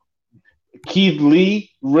as Keith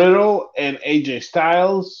Lee, Riddle, and AJ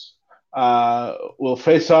Styles will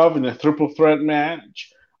face off in a triple threat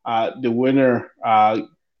match. The winner,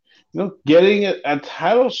 getting a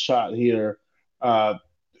title shot here. Uh,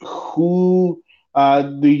 who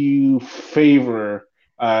do you favor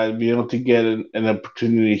being able to get an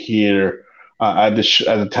opportunity here at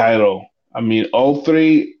the title? I mean, all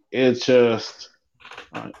three. It's just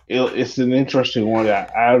it's an interesting one.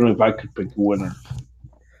 I don't know if I could pick a winner.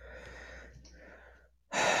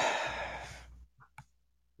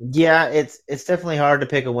 Yeah, it's definitely hard to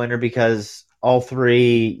pick a winner because all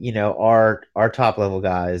three, are top level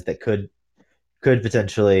guys that could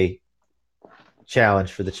potentially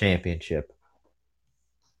challenge for the championship.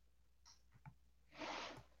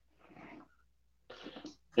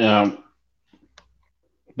 Um,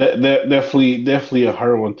 definitely a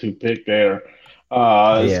hard one to pick there.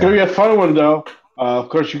 It's gonna Yeah. be a fun one though. Of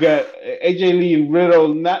course, you got AJ Lee and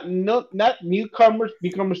Riddle, not newcomers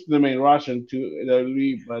to the main roster to the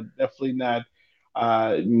league, but definitely not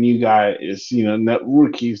new guys. Not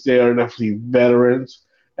rookies. They are definitely veterans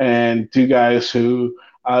and two guys who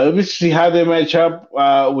let's see how they match up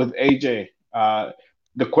with AJ.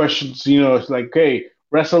 The questions, it's like, hey,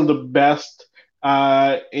 wrestle the best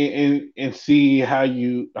and see how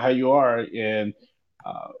you are. And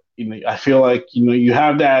I feel like you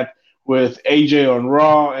have that with AJ on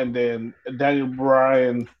Raw, and then Daniel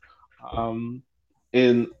Bryan um,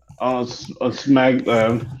 in on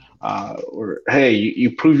SmackDown. Or hey,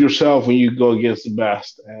 you prove yourself when you go against the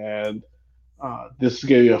best, and this is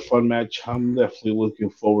gonna be a fun match. I'm definitely looking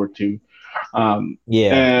forward to. Um,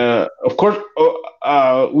 Yeah. of course,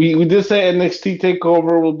 we did say NXT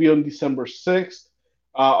Takeover will be on December 6th.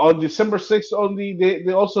 On December 6th, only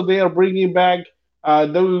they are bringing back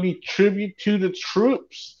WWE Tribute to the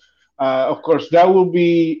Troops. Of course, that will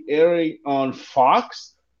be airing on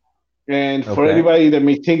Fox. And for Okay. anybody that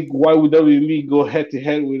may think, why would WWE go head to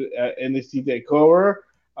head with NXT Takeover?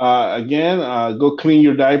 Again, go clean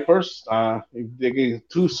your diapers if they get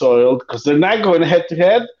too soiled, because they're not going head to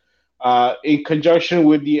head. In conjunction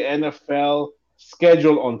with the NFL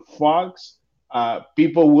schedule on Fox,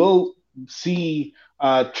 people will see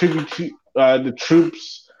tribute to the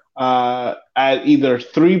troops at either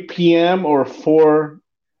 3 p.m. or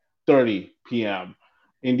 4:30 p.m.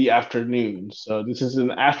 in the afternoon. So this is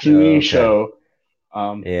an afternoon Okay. show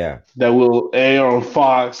um, Yeah. that will air on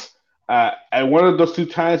Fox at one of those two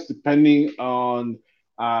times, depending on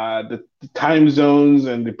the time zones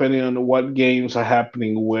and depending on what games are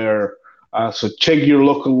happening where. So check your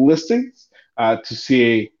local listings to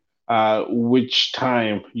see which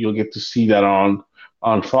time you'll get to see that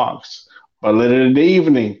on Fox. But later in the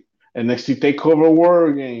evening, and next to Takeover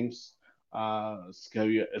War Games, it's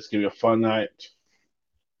gonna be a fun night.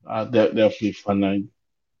 Definitely a fun night.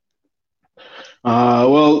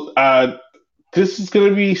 Well, this is going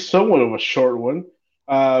to be somewhat of a short one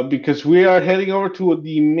because we are heading over to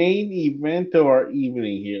the main event of our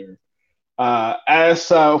evening here. As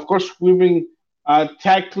of course, we've been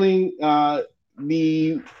tackling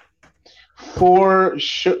the four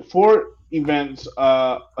events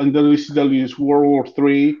on WCW's World War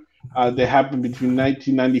III. They happened between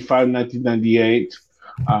 1995 and 1998,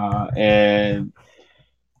 and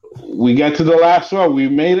we got to the last one. We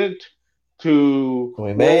made it to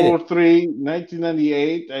We made World War it. Three,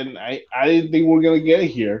 1998, and I didn't think we are gonna get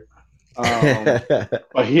here,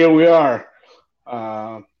 but here we are.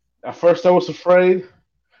 Uh, at first, I was afraid,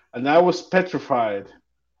 and I was petrified,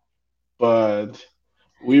 but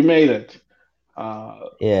we made it.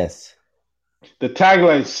 Yes. The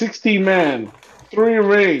tagline: 60 men, three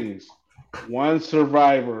rings, one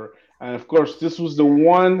survivor. And of course, this was the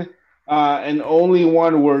one and only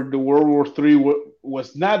one where the World War III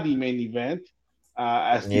was not the main event,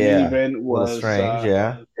 as the main Yeah. event A little was strange.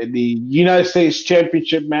 Yeah. the United States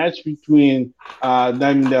Championship match between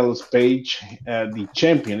Diamond Dallas Page, the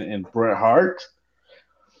champion, and Bret Hart.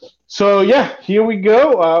 So yeah, here we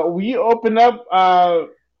go. We open up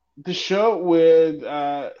the show with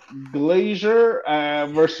Glacier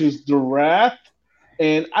versus The Wrath,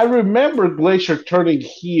 and I remember Glacier turning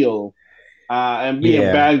heel and being a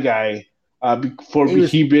Yeah. bad guy before He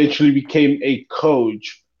was. he eventually became a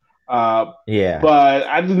coach. Uh, Yeah. but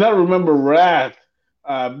I do not remember Wrath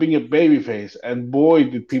being a babyface, and boy,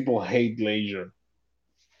 did people hate Glacier.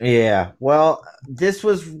 Yeah. Well, this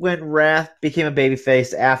was when Wrath became a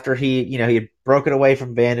babyface after he had broken away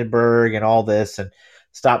from Vandenberg and all this and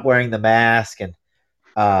stopped wearing the mask and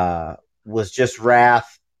uh, was just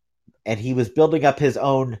Wrath, and he was building up his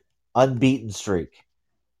own unbeaten streak.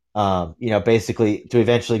 Basically to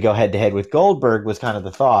eventually go head to head with Goldberg was kind of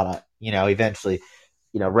the thought. Eventually,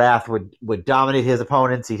 Wrath would dominate his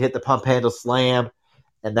opponents. He'd hit the pump handle slam,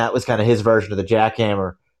 and that was kind of his version of the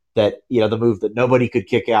jackhammer. That the move that nobody could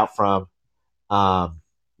kick out from.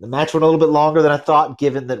 The match went a little bit longer than I thought,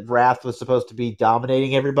 given that Wrath was supposed to be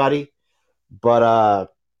dominating everybody. But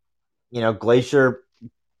Glacier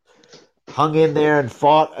hung in there and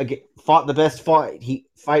fought the best fight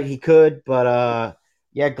he could. But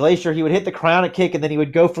yeah, Glacier, he would hit the crown kick and then he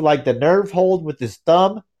would go for like the nerve hold with his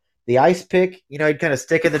thumb, the ice pick. He'd kind of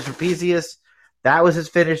stick in the trapezius. That was his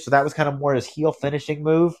finish, so that was kind of more his heel finishing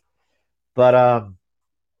move. But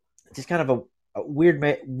just kind of a weird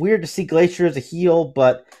to see Glacier as a heel,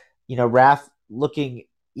 but Wrath looking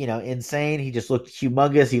insane. He just looked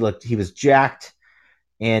humongous. He was jacked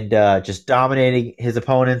and just dominating his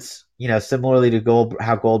opponents. Similarly to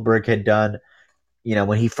how Goldberg had done.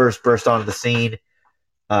 When he first burst onto the scene.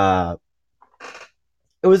 Uh,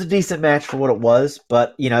 it was a decent match for what it was,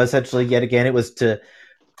 but essentially, yet again, it was to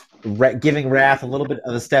giving Wrath a little bit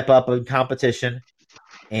of a step up in competition,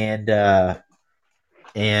 and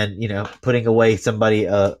putting away somebody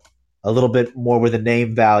a little bit more with a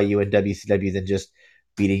name value in WCW than just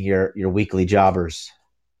beating your weekly jobbers.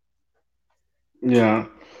 Yeah.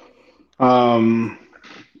 Um,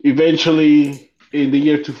 Eventually, in the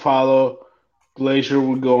year to follow, Glacier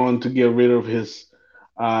would go on to get rid of his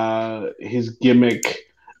gimmick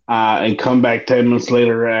and come back 10 months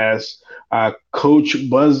later as Coach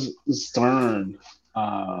Buzz Stern.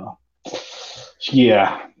 Uh,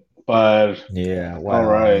 yeah, but Yeah, all well,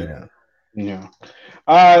 right, yeah.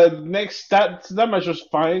 Next, that match was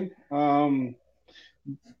fine.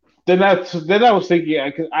 Then I was thinking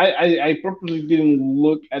I purposely didn't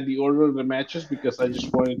look at the order of the matches because I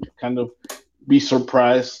just wanted to kind of be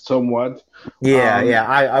surprised somewhat. yeah.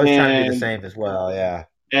 I was trying to do the And same as well. Yeah,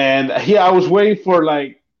 yeah, I was waiting for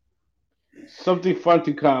like something fun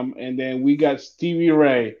to come, and then we got Stevie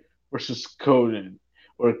Ray versus Conan,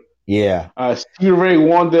 where yeah, Stevie Ray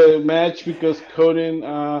won the match because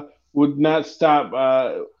Conan would not stop,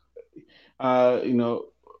 you know,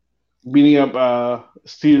 beating up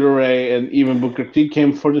Stevie Ray, and even Booker T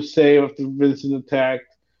came for the save after Vincent attacked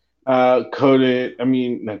Conan. I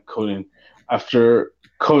mean, not Conan. After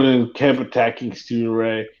Conan kept attacking Stevie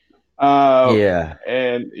Ray, uh, yeah,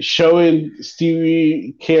 and showing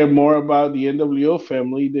Stevie care more about the NWO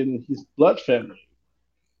family than his blood family.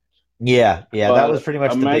 yeah. That was But pretty a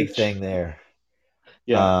much the big thing match, there.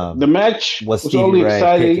 yeah, the match Was was Stevie only Ray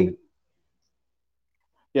exciting. picking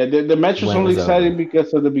Yeah, the match was when it only was exciting over?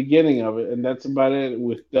 because of the beginning of it, and that's about it.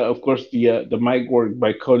 With of course the mic work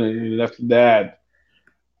by Conan, and after that,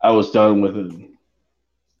 I was done with it.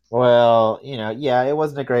 Well, yeah, it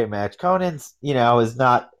wasn't a great match. Conan's, is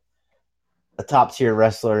not a top tier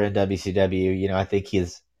wrestler in WCW. I think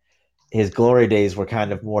his glory days were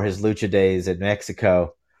kind of more his lucha days in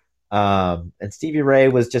Mexico. And Stevie Ray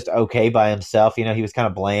was just okay by himself. He was kind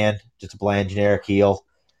of bland, just a bland generic heel.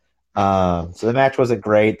 So the match wasn't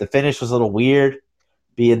great. The finish was a little weird,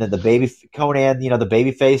 being that the baby Conan, the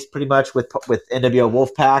baby face pretty much with NWO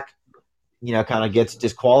Wolfpack, kind of gets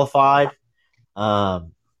disqualified.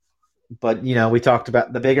 Um, but we talked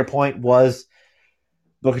about the bigger point was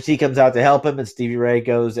Booker T comes out to help him, and Stevie Ray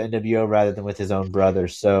goes NWO rather than with his own brother.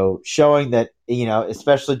 So showing that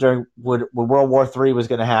especially during when World War III was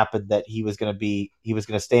going to happen, that he was going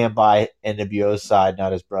to stand by NWO's side,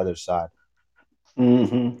 not his brother's side.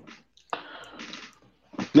 Hmm.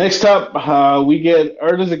 Next up, we get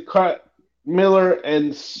Ernest Miller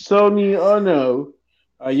and Sonny Ono.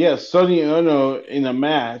 Yes, Sonny Ono in a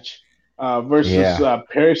match. versus Yeah.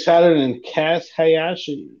 Perry Saturn and Kaz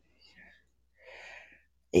Hayashi.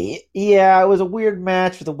 Yeah, it was a weird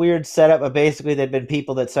match with a weird setup, but basically there'd been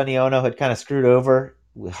people that Sonny Ono had kind of screwed over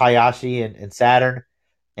with Hayashi and Saturn,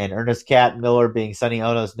 and Ernest Cat Miller being Sonny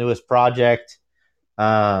Ono's newest project. It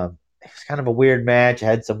was kind of a weird match. It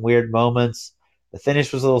had some weird moments. The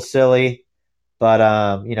finish was a little silly, but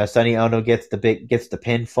Sonny Ono gets the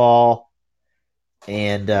pinfall,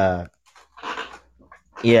 and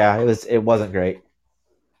yeah, it wasn't great.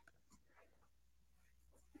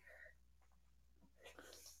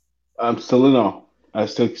 I'm still in awe. I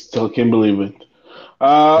still can't believe it.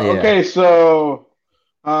 Yeah. Okay, so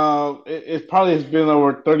it probably has been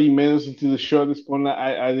over 30 minutes into the show at this point.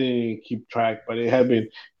 I didn't even keep track, but it had been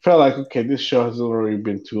felt like okay, this show has already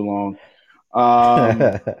been too long.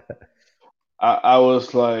 Um, I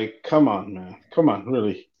was like, come on, man, come on,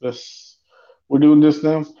 really, we're doing this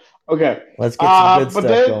now. Okay, Let's get some good but stuff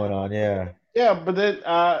then going on. Yeah. yeah, but then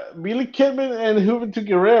Billy Kidman and Juventud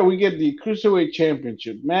Guerrero, we get the Cruiserweight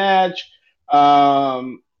Championship match.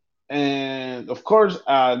 Um, and of course,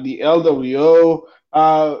 the LWO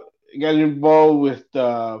got involved with,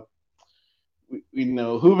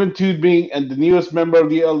 Juventud being and the newest member of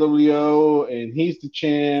the LWO, and he's the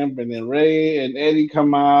champ. And then Ray and Eddie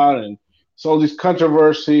come out, and it's all this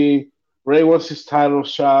controversy. Ray wants his title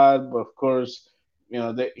shot, but of course,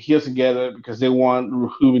 he doesn't get it because they want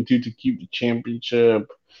Juventud to keep the championship.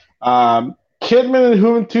 Kidman and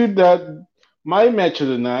Juventud, that my match of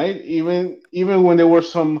the night, even when there were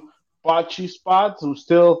some botchy spots, it was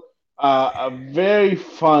still a very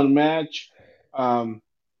fun match. Um,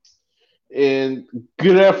 and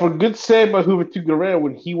good effort, good save by Juventud Guerrero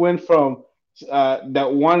when he went from the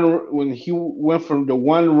one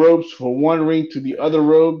ropes for one ring to the other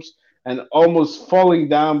ropes and almost falling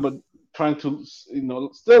down, but trying to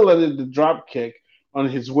still let it the drop kick on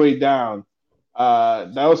his way down.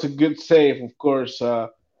 That was a good save, of course.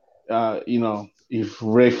 If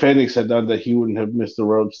Ray Phoenix had done that, he wouldn't have missed the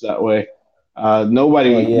ropes that way. Oh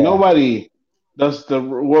yeah. Nobody does the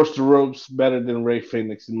worst ropes better than Ray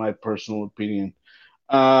Phoenix, in my personal opinion.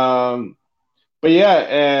 Um, but yeah,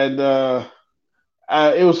 and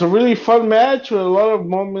it was a really fun match with a lot of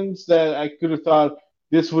moments that I could have thought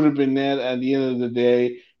this would have been it. At the end of the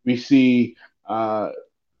day, we see Rey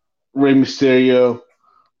Mysterio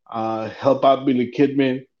help out Billy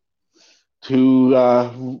Kidman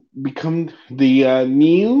to become the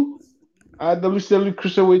new WCW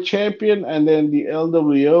Cruiserweight Champion, and then the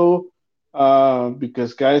LWO,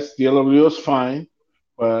 because guys, the LWO is fine,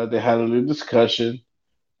 but they had a little discussion.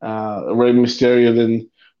 Rey Mysterio then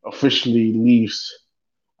officially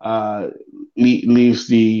uh, leaves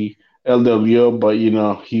the LWO, but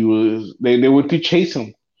they went to chase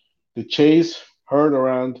him. The chase heard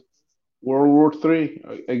around World War III.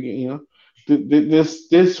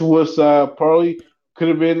 This was probably could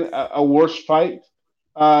have been a worse fight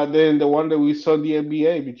than the one that we saw in the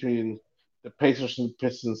NBA between the Pacers and the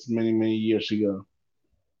Pistons many years ago,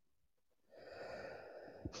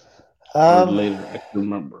 or Um. later. I can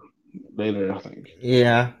remember later. I think.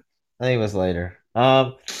 Yeah. I think it was later.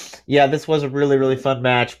 Yeah, this was a really fun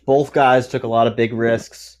match. Both guys took a lot of big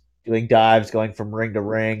risks, doing dives, going from ring to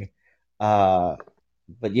ring. Uh,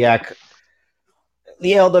 but yeah,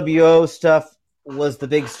 the LWO stuff was the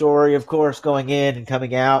big story, of course, going in and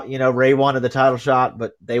coming out. Ray wanted the title shot,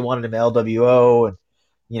 but they wanted him LWO,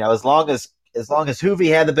 and as long as Hoovy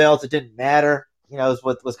had the belt, it didn't matter. Is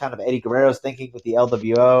what was kind of Eddie Guerrero's thinking with the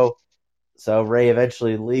LWO. So Ray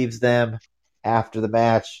eventually leaves them after the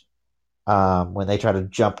match when they try to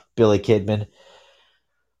jump Billy Kidman.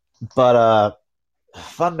 But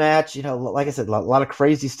fun match, like I said, a lot of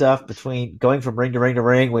crazy stuff between going from ring to ring to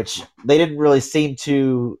ring, which they didn't really seem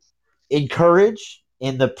to encourage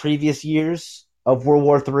in the previous years of World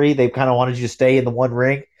War III. They kind of wanted you to stay in the one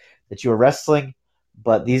ring that you were wrestling,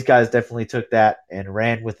 but these guys definitely took that and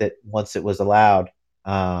ran with it once it was allowed.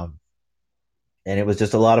 Um, and it was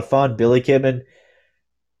just a lot of fun. Billy Kidman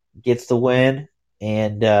gets the win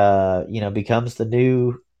and becomes the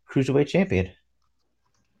new cruiserweight champion.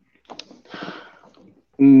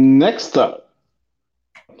 Next up,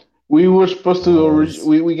 we were supposed to Was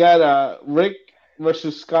we got a Rick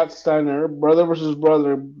versus Scott Steiner brother versus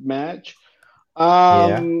brother match.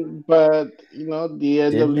 Yeah, But the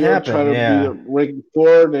didn't NWO try happen. to beat Yeah. up Rick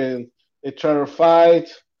Ford, and they try to fight.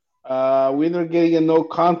 We ended up getting a no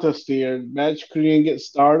contest here. Match couldn't get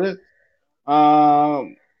started.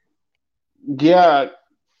 Um, yeah,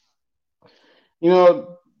 you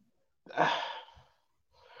know,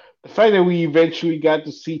 the fact that we eventually got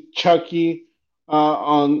to see Chucky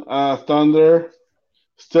on Thunder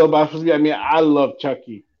still baffles me. I mean, I love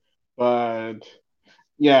Chucky, But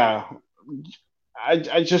yeah,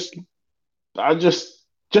 I just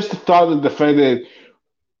just the thought of the fact that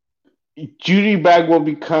Judy Bagwell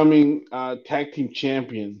becoming a tag team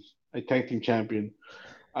champion,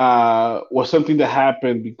 was something that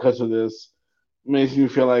happened because of this. Makes me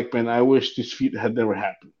feel like, man, I wish this feud had never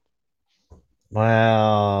happened.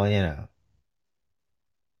 Well,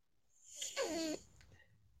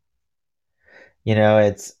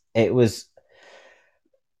 it was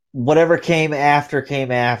whatever came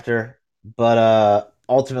after, but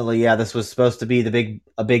ultimately, yeah, this was supposed to be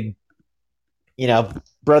a big, you know,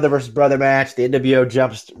 brother versus brother match. The NWO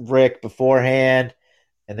jumps Rick beforehand,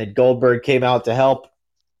 and then Goldberg came out to help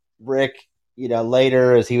Rick,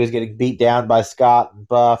 later as he was getting beat down by Scott and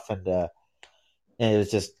Buff, and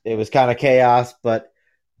it was kind of chaos. But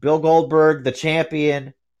Bill Goldberg, the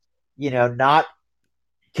champion, not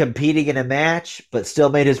competing in a match, but still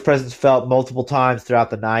made his presence felt multiple times throughout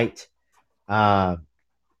the night. Um,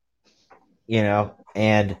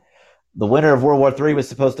 and the winner of World War III was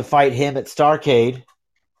supposed to fight him at Starcade,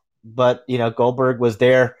 but Goldberg was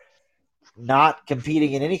there not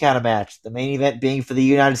competing in any kind of match. The main event being for the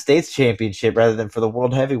United States Championship rather than for the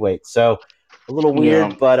World Heavyweight. So a little Yeah.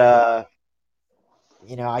 weird, but I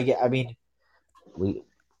mean, we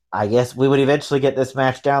I guess we would eventually get this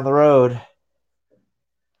match down the road.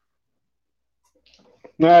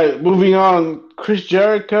 All right, moving on. Chris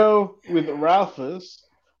Jericho with Ralphus,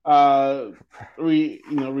 uh,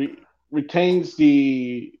 retains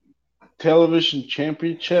the television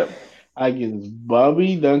championship against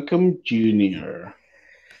Bobby Duncombe Jr.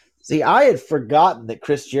 See, I had forgotten that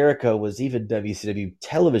Chris Jericho was even WCW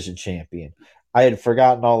television champion. I had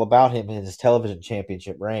forgotten all about him in his television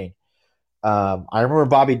championship reign. I remember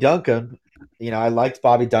Bobby Duncombe. I liked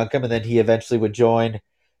Bobby Duncombe, and then he eventually would join,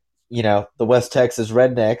 the West Texas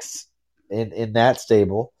Rednecks in that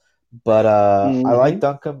stable. But I like Mm-hmm.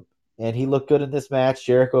 Duncombe, and he looked good in this match.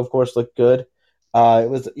 Jericho, of course, looked good. It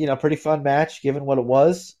was pretty fun match given what it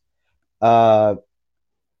was. Uh,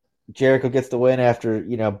 Jericho gets the win after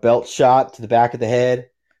belt shot to the back of the head.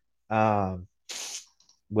 Um,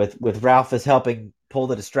 with Ralph is helping pull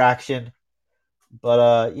the distraction,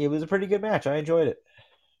 but it was a pretty good match. I enjoyed it.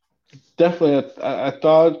 Definitely, I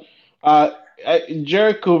thought uh,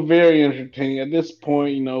 Jericho very entertaining. At this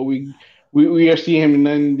point, we are seeing him in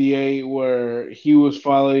 '98 where he was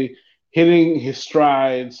finally hitting his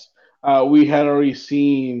strides. We had already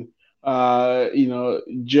seen,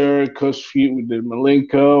 Jericho's feud with the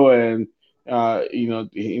Malenko, and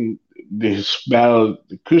in this battle,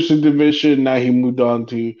 the Cruiser division. Now he moved on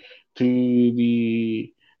to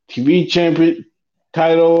the TV champion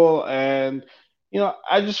title, and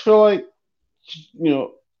I just feel like, you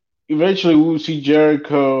know, eventually we will see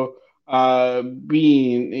Jericho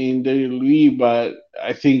being in WWE, but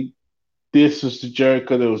I think this was the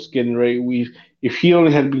Jericho that was getting ready. If he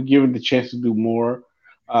only had been given the chance to do more,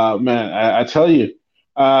 man, I tell you,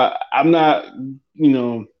 I'm not,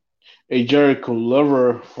 a Jericho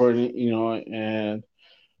lover and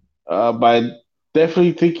but I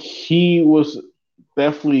definitely think he was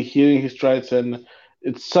definitely hitting his strides, and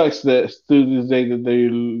it sucks that still this day that they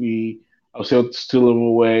really, I was able to steal him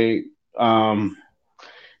away.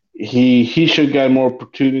 He should get more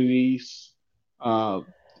opportunities uh,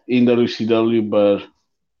 in WCW, but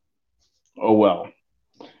oh well.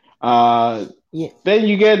 Uh, Yeah, then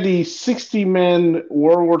you get the 60-man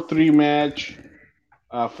World War III match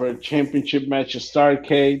for a championship match at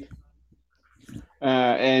Starcade,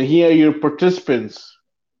 and here are your participants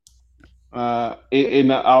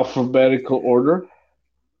in alphabetical order.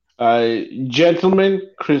 Gentleman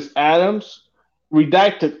Chris Adams,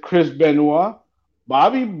 Redacted Chris Benoit,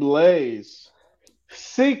 Bobby Blaze,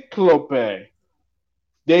 Cyclope,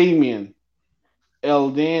 Damien,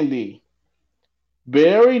 El Dandy,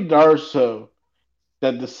 Barry Darso,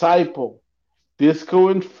 The Disciple, Disco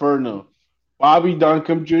Inferno, Bobby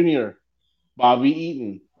Duncombe Jr., Bobby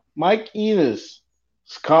Eaton, Mike Enos,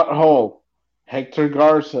 Scott Hall, Hector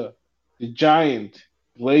Garza, The Giant,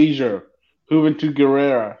 Glazier, Juventud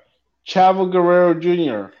Guerrera, Chavo Guerrero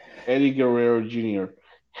Jr., Eddie Guerrero Jr.,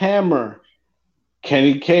 Hammer,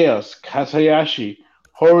 Kenny Chaos, Kasayashi,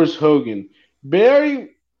 Horace Hogan,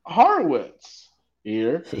 Barry Horowitz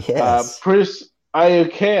here, yes, Chris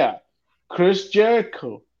Iokea, Chris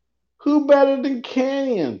Jericho, Who Better Than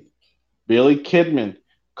Canyon, Billy Kidman,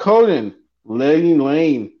 Conan, Lenny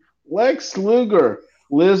Lane, Lex Luger,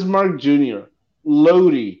 Liz Mark Jr.,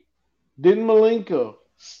 Lodi, Din Malenko,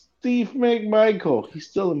 Steve McMichael, he's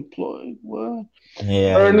still employed, what?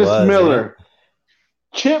 yeah, he Ernest was. Yep. Miller,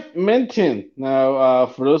 Chip Minton. Now,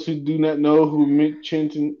 for those who do not know who Mick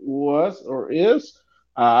Chinton was or is,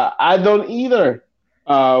 I don't either.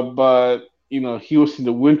 But he was in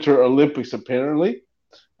the Winter Olympics apparently.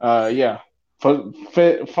 Yeah. Fun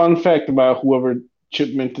fact about whoever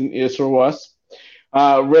Chip Minton is or was.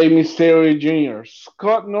 Rey Mysterio Jr.,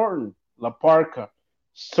 Scott Norton, La Parca,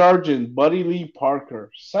 Sergeant Buddy Lee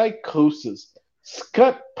Parker, Psychosis,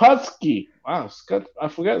 Scott Putski. Wow, Scott! I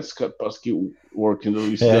forgot Scott Putski worked in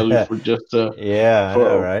WCW Yeah, for just I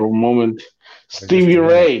know, right? for a moment. For just Stevie a minute.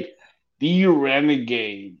 Ray, The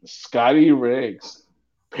Renegade, Scotty Riggs,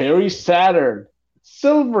 Perry Saturn,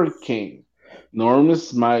 Silver King, Norman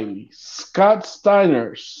Smiley, Scott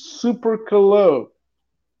Steiner, Super Cologne,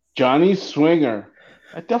 Johnny Swinger.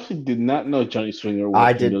 I definitely did not know Johnny Swinger I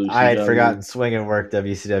worked in did. I had WCW. forgotten Swing and Work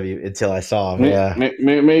WCW until I saw him. Yeah,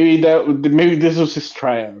 Maybe this was his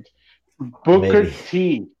tryout. maybe. Booker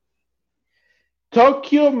T,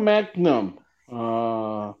 Tokyo Magnum.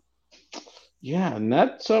 Uh, yeah,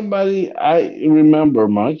 not somebody I remember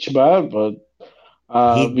much about, but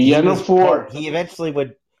He Vienna was part. Four. He eventually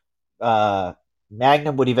would. Uh,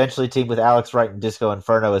 Magnum would eventually team with Alex Wright and Disco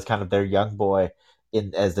Inferno as kind of their young boy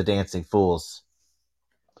in as the Dancing Fools.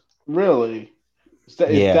 Really? Is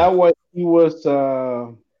Yeah, that why he was?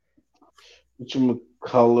 What you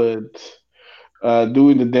call it?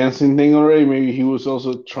 Doing the dancing thing already. Maybe he was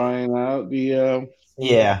also trying out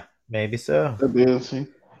yeah, maybe so. the dancing.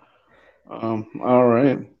 All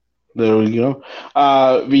right, there we go.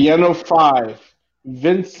 Vienna Five,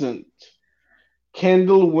 Vincent,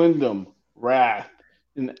 Kendall Windham, Wrath,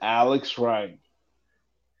 and Alex Wright.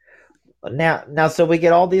 Now, so we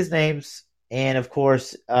get all these names, and of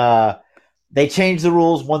course, they changed the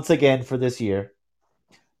rules once again for this year.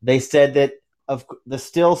 They said that of the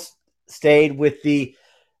still stayed with the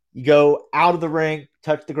you go out of the ring,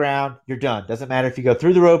 touch the ground, you're done. Doesn't matter if you go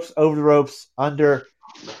through the ropes, over the ropes, under,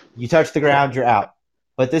 you touch the ground, you're out.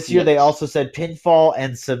 But this year they Yes. also said pinfall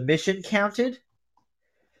and submission counted.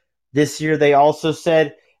 This year they also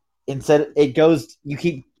said instead it goes you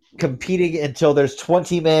keep competing until there's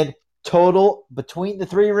 20 men total between the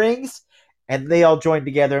three rings and they all join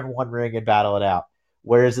together in one ring and battle it out.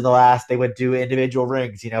 Whereas in the last they would do individual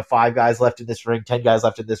rings, 5 guys left in this ring, 10 guys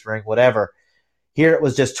left in this ring, whatever. Here it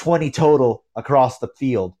was just 20 total across the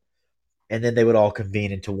field, and then they would all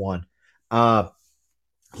convene into one. A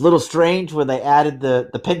little strange when they added the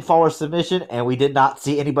pinfall or submission, and we did not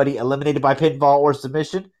see anybody eliminated by pinfall or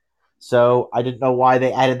submission. So I didn't know why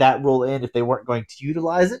they added that rule in if they weren't going to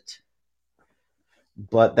utilize it.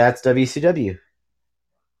 But that's WCW.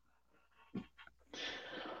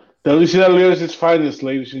 WCW is its finest,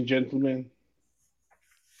 ladies and gentlemen.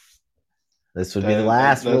 This would be the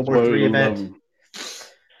last That's World War why we III love event. him.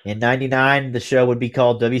 In '99, the show would be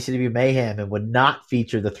called WCW Mayhem and would not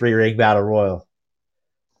feature the three-ring battle royal.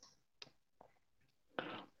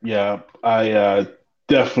 Yeah, I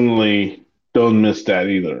definitely don't miss that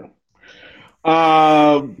either.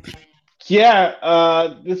 Um,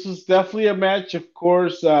 yeah, this was definitely a match. Of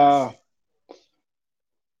course, let's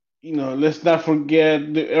not forget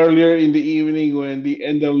earlier in the evening when the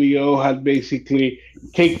NWO had basically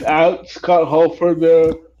kicked out Scott Hall for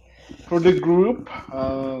the group.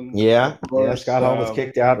 Of Yeah. course, Scott Hall was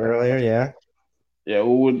kicked out earlier. Yeah, yeah,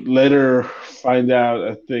 we would later find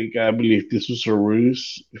out. I believe this was a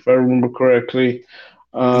ruse, if I remember correctly.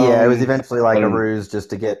 yeah. It was Um, eventually like but a ruse just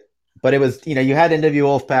to get. But it was you had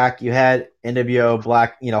NWO Wolfpack, you had NWO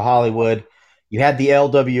Black, Hollywood, you had the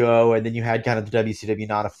LWO, and then you had kind of the WCW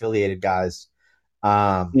non-affiliated guys.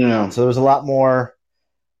 yeah, So there was a lot more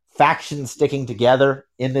factions sticking together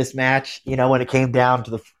in this match. When it came down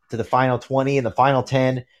to the final 20 and the final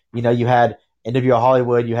 10, you had NWO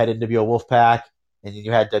Hollywood, you had NWO Wolfpack, and then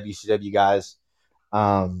you had WCW guys.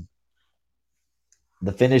 Um,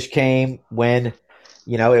 the finish came when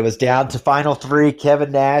it was down to final three: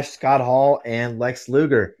 Kevin Nash, Scott Hall, and Lex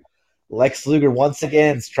Luger. Lex Luger once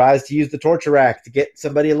again tries to use the torture rack to get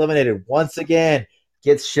somebody eliminated. Once again,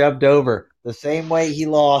 gets shoved over the same way he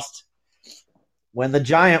lost when the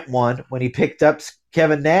Giant won, when he picked up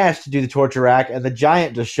Kevin Nash to do the torture rack, and the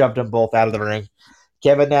Giant just shoved them both out of the ring.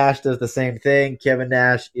 Kevin Nash does the same thing. Kevin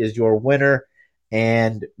Nash is your winner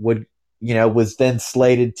and was then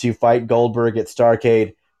slated to fight Goldberg at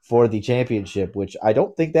Starcade for the championship, which I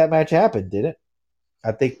don't think that match happened, did it?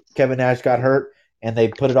 I think Kevin Nash got hurt and they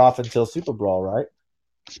put it off until Super Brawl, right?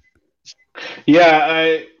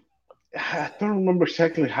 yeah. I don't remember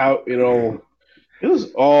exactly how it all. It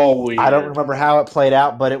was all I don't weird. remember how it played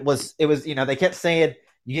out, but it was they kept saying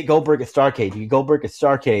you get Goldberg at Starcade, you get Goldberg at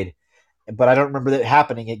Starcade, but I don't remember that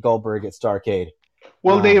happening at Goldberg at Starcade.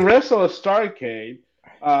 Well, they wrestled a Starcade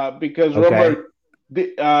because Okay. remember,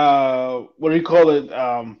 what do you call it?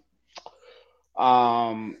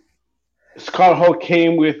 Um, Scott Hall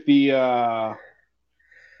came with the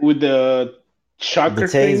The shocker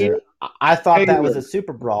thingy. taser. I thought that was Taser. at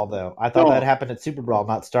Super Brawl, though. I thought that No, happened at Super Brawl,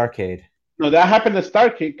 not Starcade. no, that happened at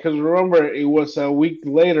Starcade because remember it was a week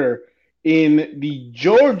later in the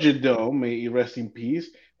Georgia Dome. May he rest in peace.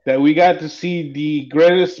 That we got to see the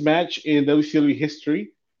greatest match in WCW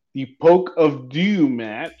history, the Poke of Doom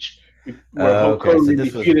match, where Hulk Okay, so Hogan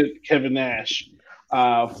this was defeated Kevin Nash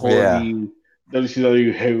for yeah the WCW for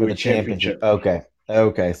the Heavyweight championship. Championship. Okay,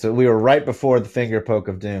 okay, so we were right before the finger poke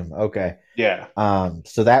of doom. Okay, Yeah.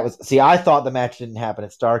 so that was see. I thought the match didn't happen at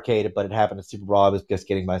Starcade, but it happened at Super Brawl. I was just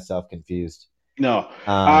getting myself confused. No. Um,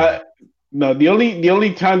 Uh, no. The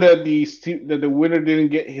only time that the winner didn't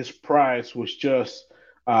get his prize was just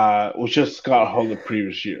Scott Hall the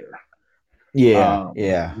previous year. yeah, Um,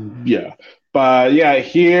 yeah, yeah, but yeah,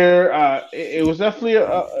 here it was definitely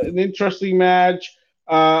an interesting match.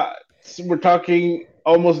 So we're talking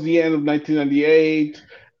almost the end of 1998,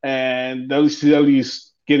 and WCW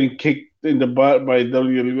is getting kicked in the butt by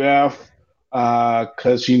WWF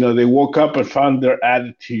because they woke up and found their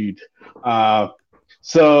attitude. Uh,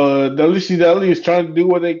 so WCW is trying to do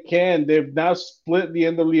what they can. They've now split the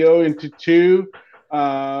NWO into two,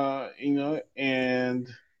 and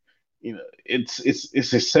it's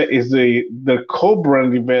the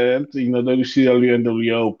co-brand event. WCW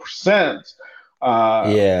NWO presents,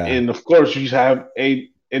 yeah, and of course you have a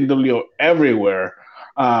NWO everywhere.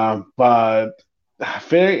 But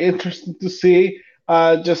very interesting to see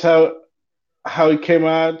just how it came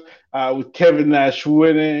out with Kevin Nash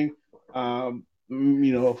winning.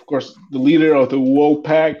 Of course, the leader of the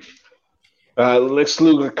Wolfpack, Lex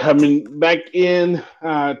Luger, coming back in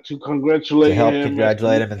to to congratulate help him.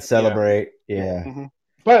 congratulate him and Yeah. celebrate. Yeah, hmm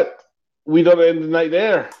But we don't end the night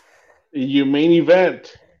there. Your main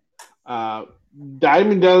event, uh,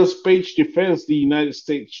 Diamond Dallas Page defends the United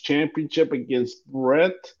States Championship against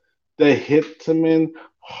Bret the Hitman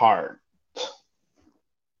Hart.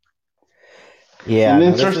 yeah. An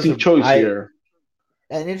No, this was interesting a choice I here.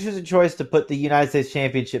 an interesting choice to put the United States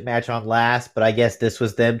Championship match on last, but I guess this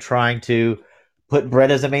was them trying to put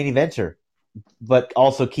Brett as a main eventer, but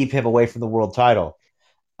also keep him away from the world title.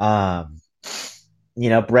 Um,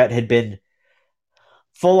 Brett had been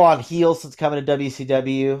full on heel since coming to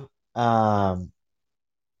WCW. Um,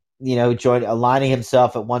 joined aligning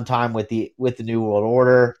himself at one time with the New World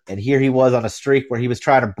Order, and here he was on a streak where he was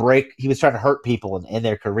trying to hurt people in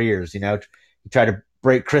their careers. He tried to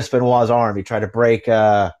break Chris Benoit's arm. He tried to break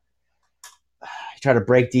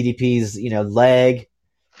DDP's leg,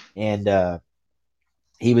 and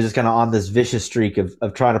he was just kind of on this vicious streak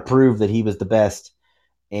of trying to prove that he was the best,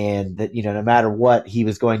 and that no matter what, he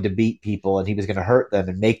was going to beat people and he was going to hurt them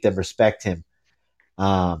and make them respect him.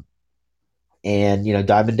 Um, and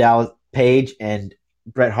Diamond Dallas Page and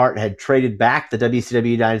Bret Hart had traded back the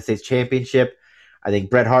WCW United States Championship. I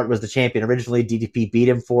think Bret Hart was the champion originally. DDP beat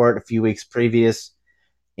him for it a few weeks previous,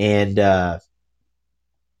 and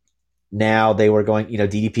now they were going.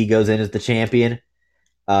 DDP goes in as the champion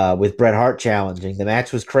with Bret Hart challenging. The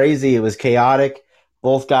match was crazy. It was chaotic.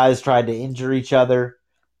 Both guys tried to injure each other.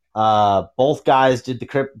 Both guys did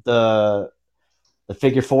the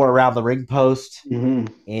figure four around the ring post, hmm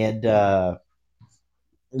and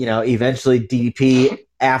eventually DDP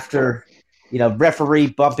after referee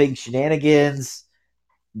bumping shenanigans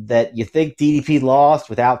that you think DDP lost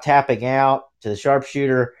without tapping out to the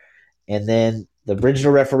sharpshooter, and then the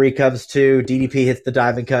original referee comes to DDP hits the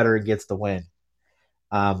diamond cutter and gets the win.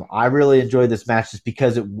 I really enjoyed this match just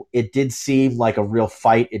because it did seem like a real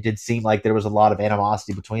fight. It did seem like there was a lot of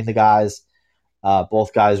animosity between the guys.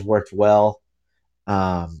 Both guys worked well.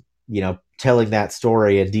 Telling that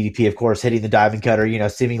story, and DDP, of course, hitting the diamond cutter,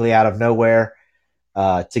 seemingly out of nowhere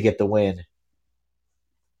to get the win.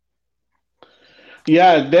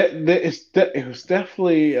 Yeah, it was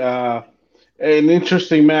definitely an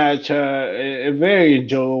interesting match, a very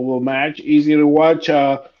enjoyable match, easy to watch.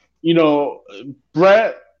 You know,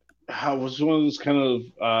 Brett was one of those kind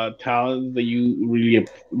of talents that you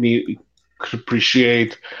really could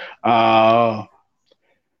appreciate. Uh,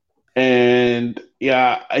 and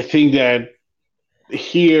yeah, I think that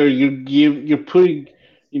here you're putting,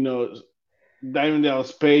 you know, Diamond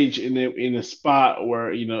Dallas Page in a spot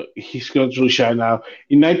where he's going to shine now.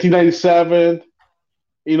 In 1997,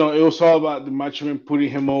 it was all about the Macho Man putting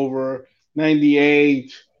him over.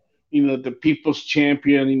 98, the People's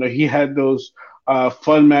Champion. He had those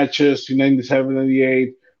fun matches in 97,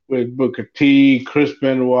 98 with Booker T, Chris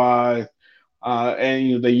Benoit,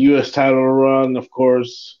 and the U.S. title run, of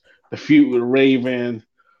course, the feud with Raven.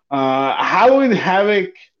 Halloween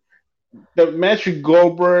Havoc, the match with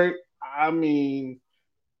Goldberg. I mean,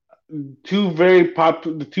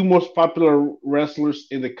 the two most popular wrestlers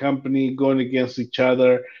in the company going against each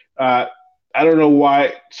other. Uh, I don't know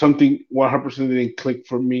why something 100% didn't click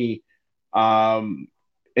for me. Um,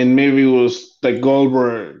 and maybe it was that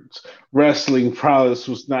Goldberg's wrestling prowess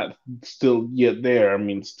was not still yet there. I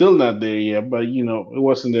mean, still not there yet, but it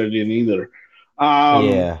wasn't there then either. Um,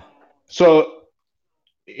 Yeah. so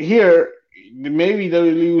here, maybe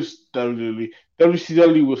WCW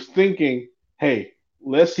was thinking, hey,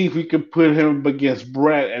 let's see if we can put him against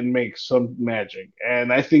Brett and make some magic.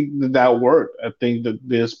 And I think that worked. I think that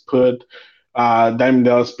this put Diamond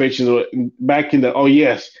Dallas Page back in the, oh,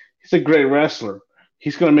 yes, he's a great wrestler.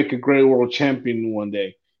 He's going to make a great world champion one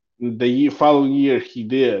day. Following year, he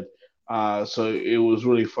did. So it was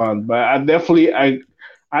really fun. But I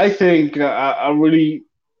think I really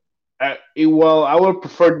well, I would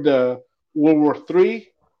prefer the World War III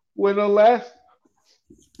winner last.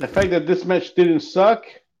 The fact that this match didn't suck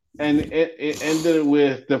and it ended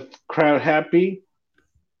with the crowd happy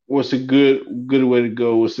was a good way to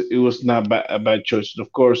go. It was not a bad choice. And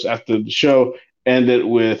of course, after the show ended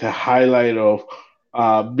with a highlight of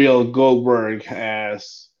Bill Goldberg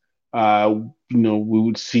as we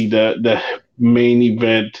would see the main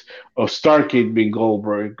event of Starcade being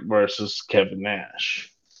Goldberg versus Kevin Nash.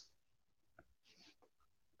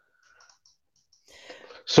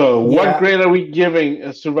 So, what Yeah. grade are we giving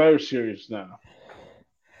a Survivor Series now?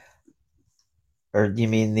 Or you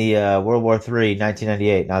mean the World War III,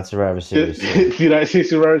 1998, not Survivor Did, Series? Yeah. did I say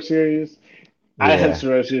Survivor Series? I had Yeah.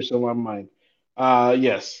 Survivor Series on my mind.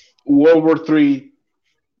 Yes, World War III,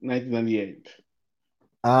 1998.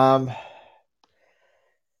 Um,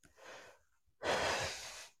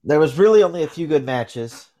 there was really only a few good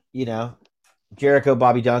matches. Jericho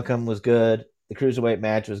Bobby Duncan was good. The cruiserweight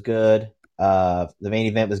match was good. The main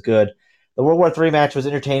event was good. The World War III match was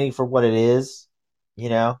entertaining for what it is. You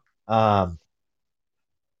know. Um,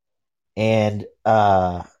 and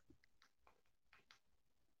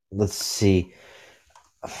let's see.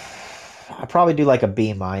 I probably do like a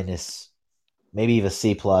B minus, maybe even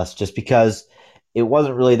C plus, just because it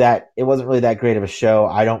wasn't really that great of a show.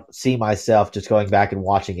 I don't see myself just going back and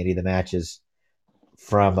watching any of the matches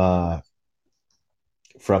from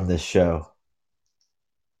from this show.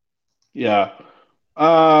 Yeah,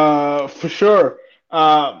 for sure.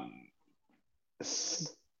 Um,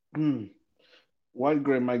 s- hmm, what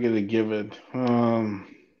grade am I gonna give it? I'll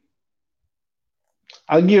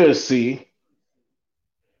give it a C.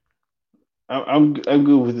 I'm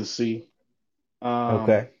good with a C. Um,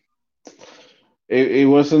 Okay. it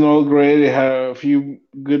wasn't all great. It had a few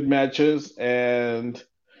good matches, and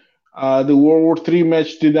the World War III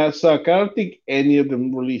match did not suck. I don't think any of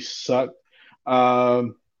them really sucked.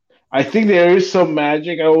 Um, I think there is some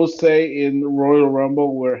magic, I will say, in Royal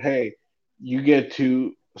Rumble where, hey, you get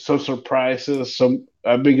to some surprises, some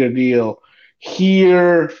a bigger deal.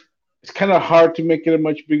 Here, it's kind of hard to make it a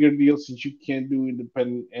much bigger deal since you can't do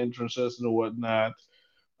independent entrances and whatnot.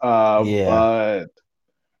 Yeah.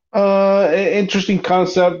 But interesting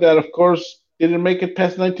concept that, of course, didn't make it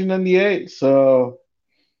past 1998. So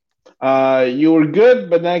you were good,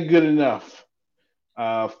 but not good enough.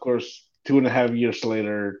 Of course, 2.5 years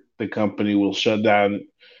later, the company will shut down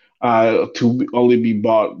to only be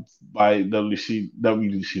bought by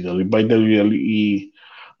WCW, by WWE.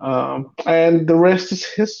 And the rest is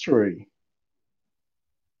history.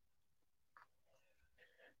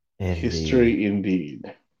 Indeed. History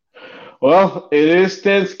indeed. Well, it is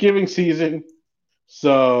Thanksgiving season,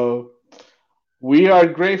 so we are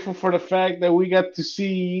grateful for the fact that we got to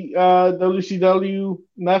see WCW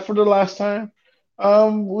not for the last time.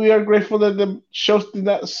 We are grateful that the shows did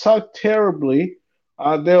not suck terribly.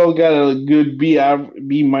 They all got a good B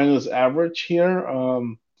minus average here.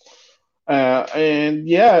 And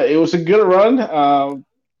yeah, it was a good run.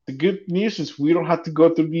 The good news is we don't have to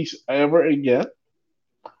go through these ever again.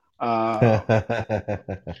 Uh,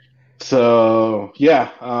 so yeah,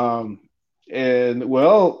 and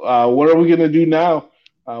well, what are we gonna do now?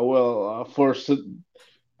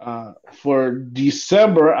 For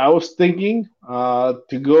December, I was thinking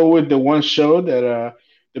to go with the one show that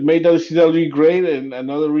made WCW great, and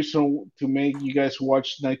another reason to make you guys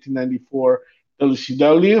watch 1994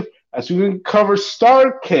 WCW, as we can cover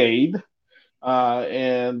Starcade,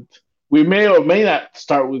 and we may or may not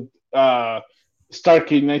start with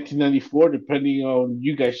Starcade 1994, depending on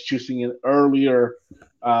you guys choosing an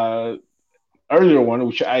uh, earlier one,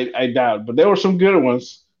 which I doubt, but there were some good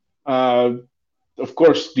ones. Uh, of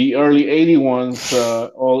course, the early 80 ones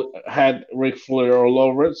all had Ric Flair all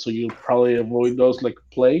over it, so you'll probably avoid those like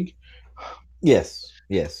plague. Yes.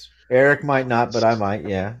 Yes. Eric might not, but I might.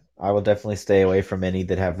 Yeah. I will definitely stay away from any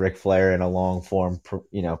that have Ric Flair in a long form,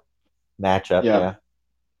 matchup. Yeah. Yeah.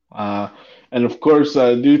 Uh, and of course,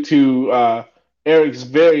 due to Eric's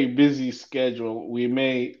very busy schedule, we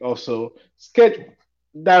may also schedule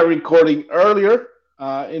that recording earlier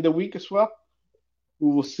in the week as well.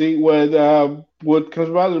 We will see what comes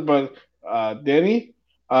about it. But Danny,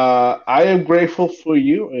 I am grateful for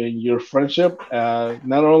you and your friendship.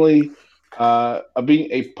 Not only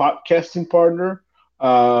being a podcasting partner,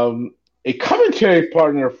 a commentary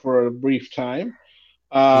partner for a brief time.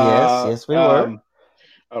 Yes, Uh, yes, we were. um,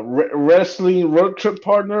 a wrestling road trip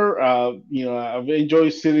partner. I've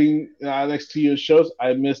enjoyed sitting next to your shows.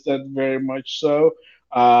 I miss that very much so.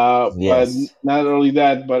 But Yes. not only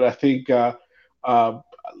that, but I think uh,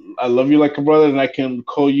 I love you like a brother, and I can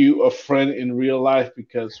call you a friend in real life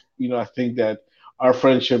because I think that our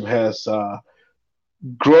friendship has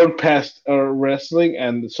grown past wrestling,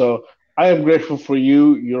 and so I am grateful for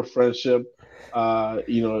you, your friendship.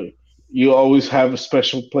 You always have a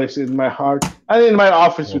special place in my heart and in my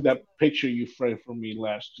office with Well, that picture you framed for me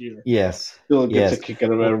last year. yes. Still gets a Yes. kick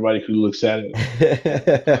out of Well, everybody who looks at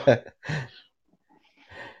it.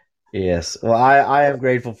 yes. Well, I am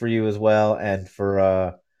grateful for you as well, and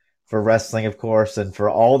for wrestling, of course, and for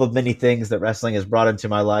all the many things that wrestling has brought into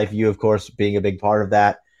my life. You, of course, being a big part of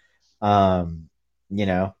that. Um, you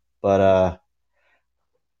know, but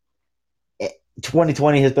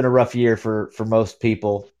 2020 has been a rough year for most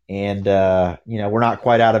people, and we're not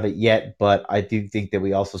quite out of it yet. But I do think that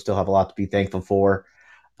we also still have a lot to be thankful for,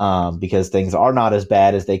 because things are not as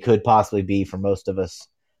bad as they could possibly be for most of us.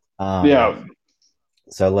 Um, Yeah,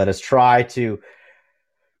 so let us try to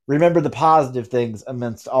remember the positive things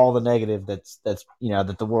amidst all the negative that's that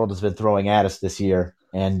the world has been throwing at us this year,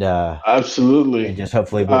 and absolutely. just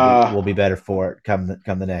hopefully Uh, we'll be better for it come the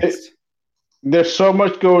it, next. there's so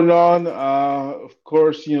much going on. Of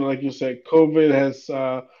course, like you said, COVID has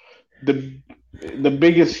the the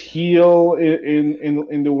biggest heel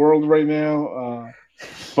in the world right now.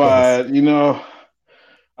 Yes, But at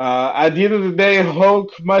the end of the day, Hulk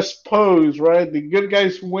must pose, right? The good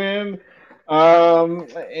guys win,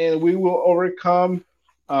 and we will overcome.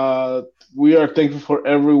 Uh, we are thankful for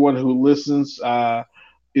everyone who listens, either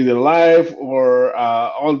live or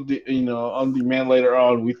on demand later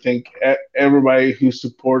on. We thank everybody who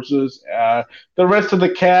supports us. The rest of the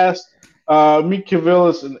cast, Mika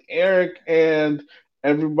Villas and Eric, and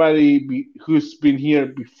everybody who's been here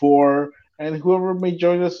before, and whoever may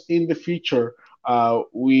join us in the future.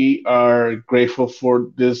 We are grateful for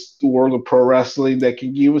this world of pro wrestling that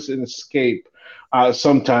can give us an escape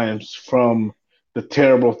sometimes from the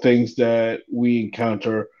terrible things that we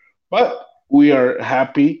encounter. But we are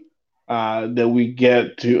happy that we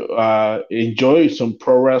get to enjoy some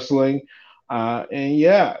pro wrestling. And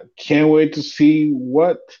yeah, can't wait to see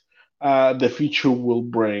what the future will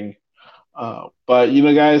bring. But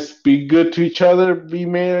guys, be good to each other. Be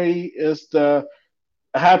merry is the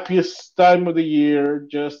happiest time of the year.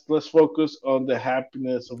 Just let's focus on the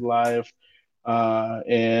happiness of life,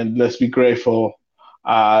 and let's be grateful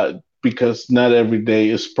because not every day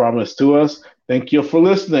is promised to us. Thank you for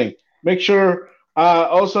listening. Make sure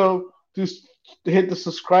also to hit the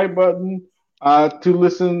subscribe button to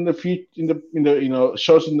listen in the future, in the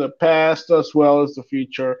shows in the past as well as the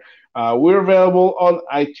future. We're available on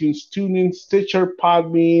iTunes, TuneIn, Stitcher,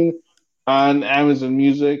 Podbean, on Amazon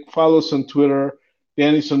Music. Follow us on Twitter.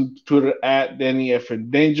 Danny's on Twitter at Danny F. in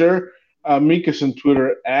Danger. Mika's on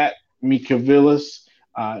Twitter at Mika Villas.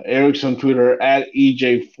 Eric's on Twitter at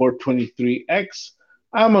EJ423X.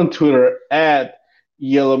 I'm on Twitter at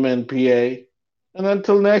YellowmanPA. And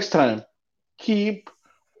until next time, keep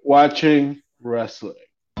watching wrestling.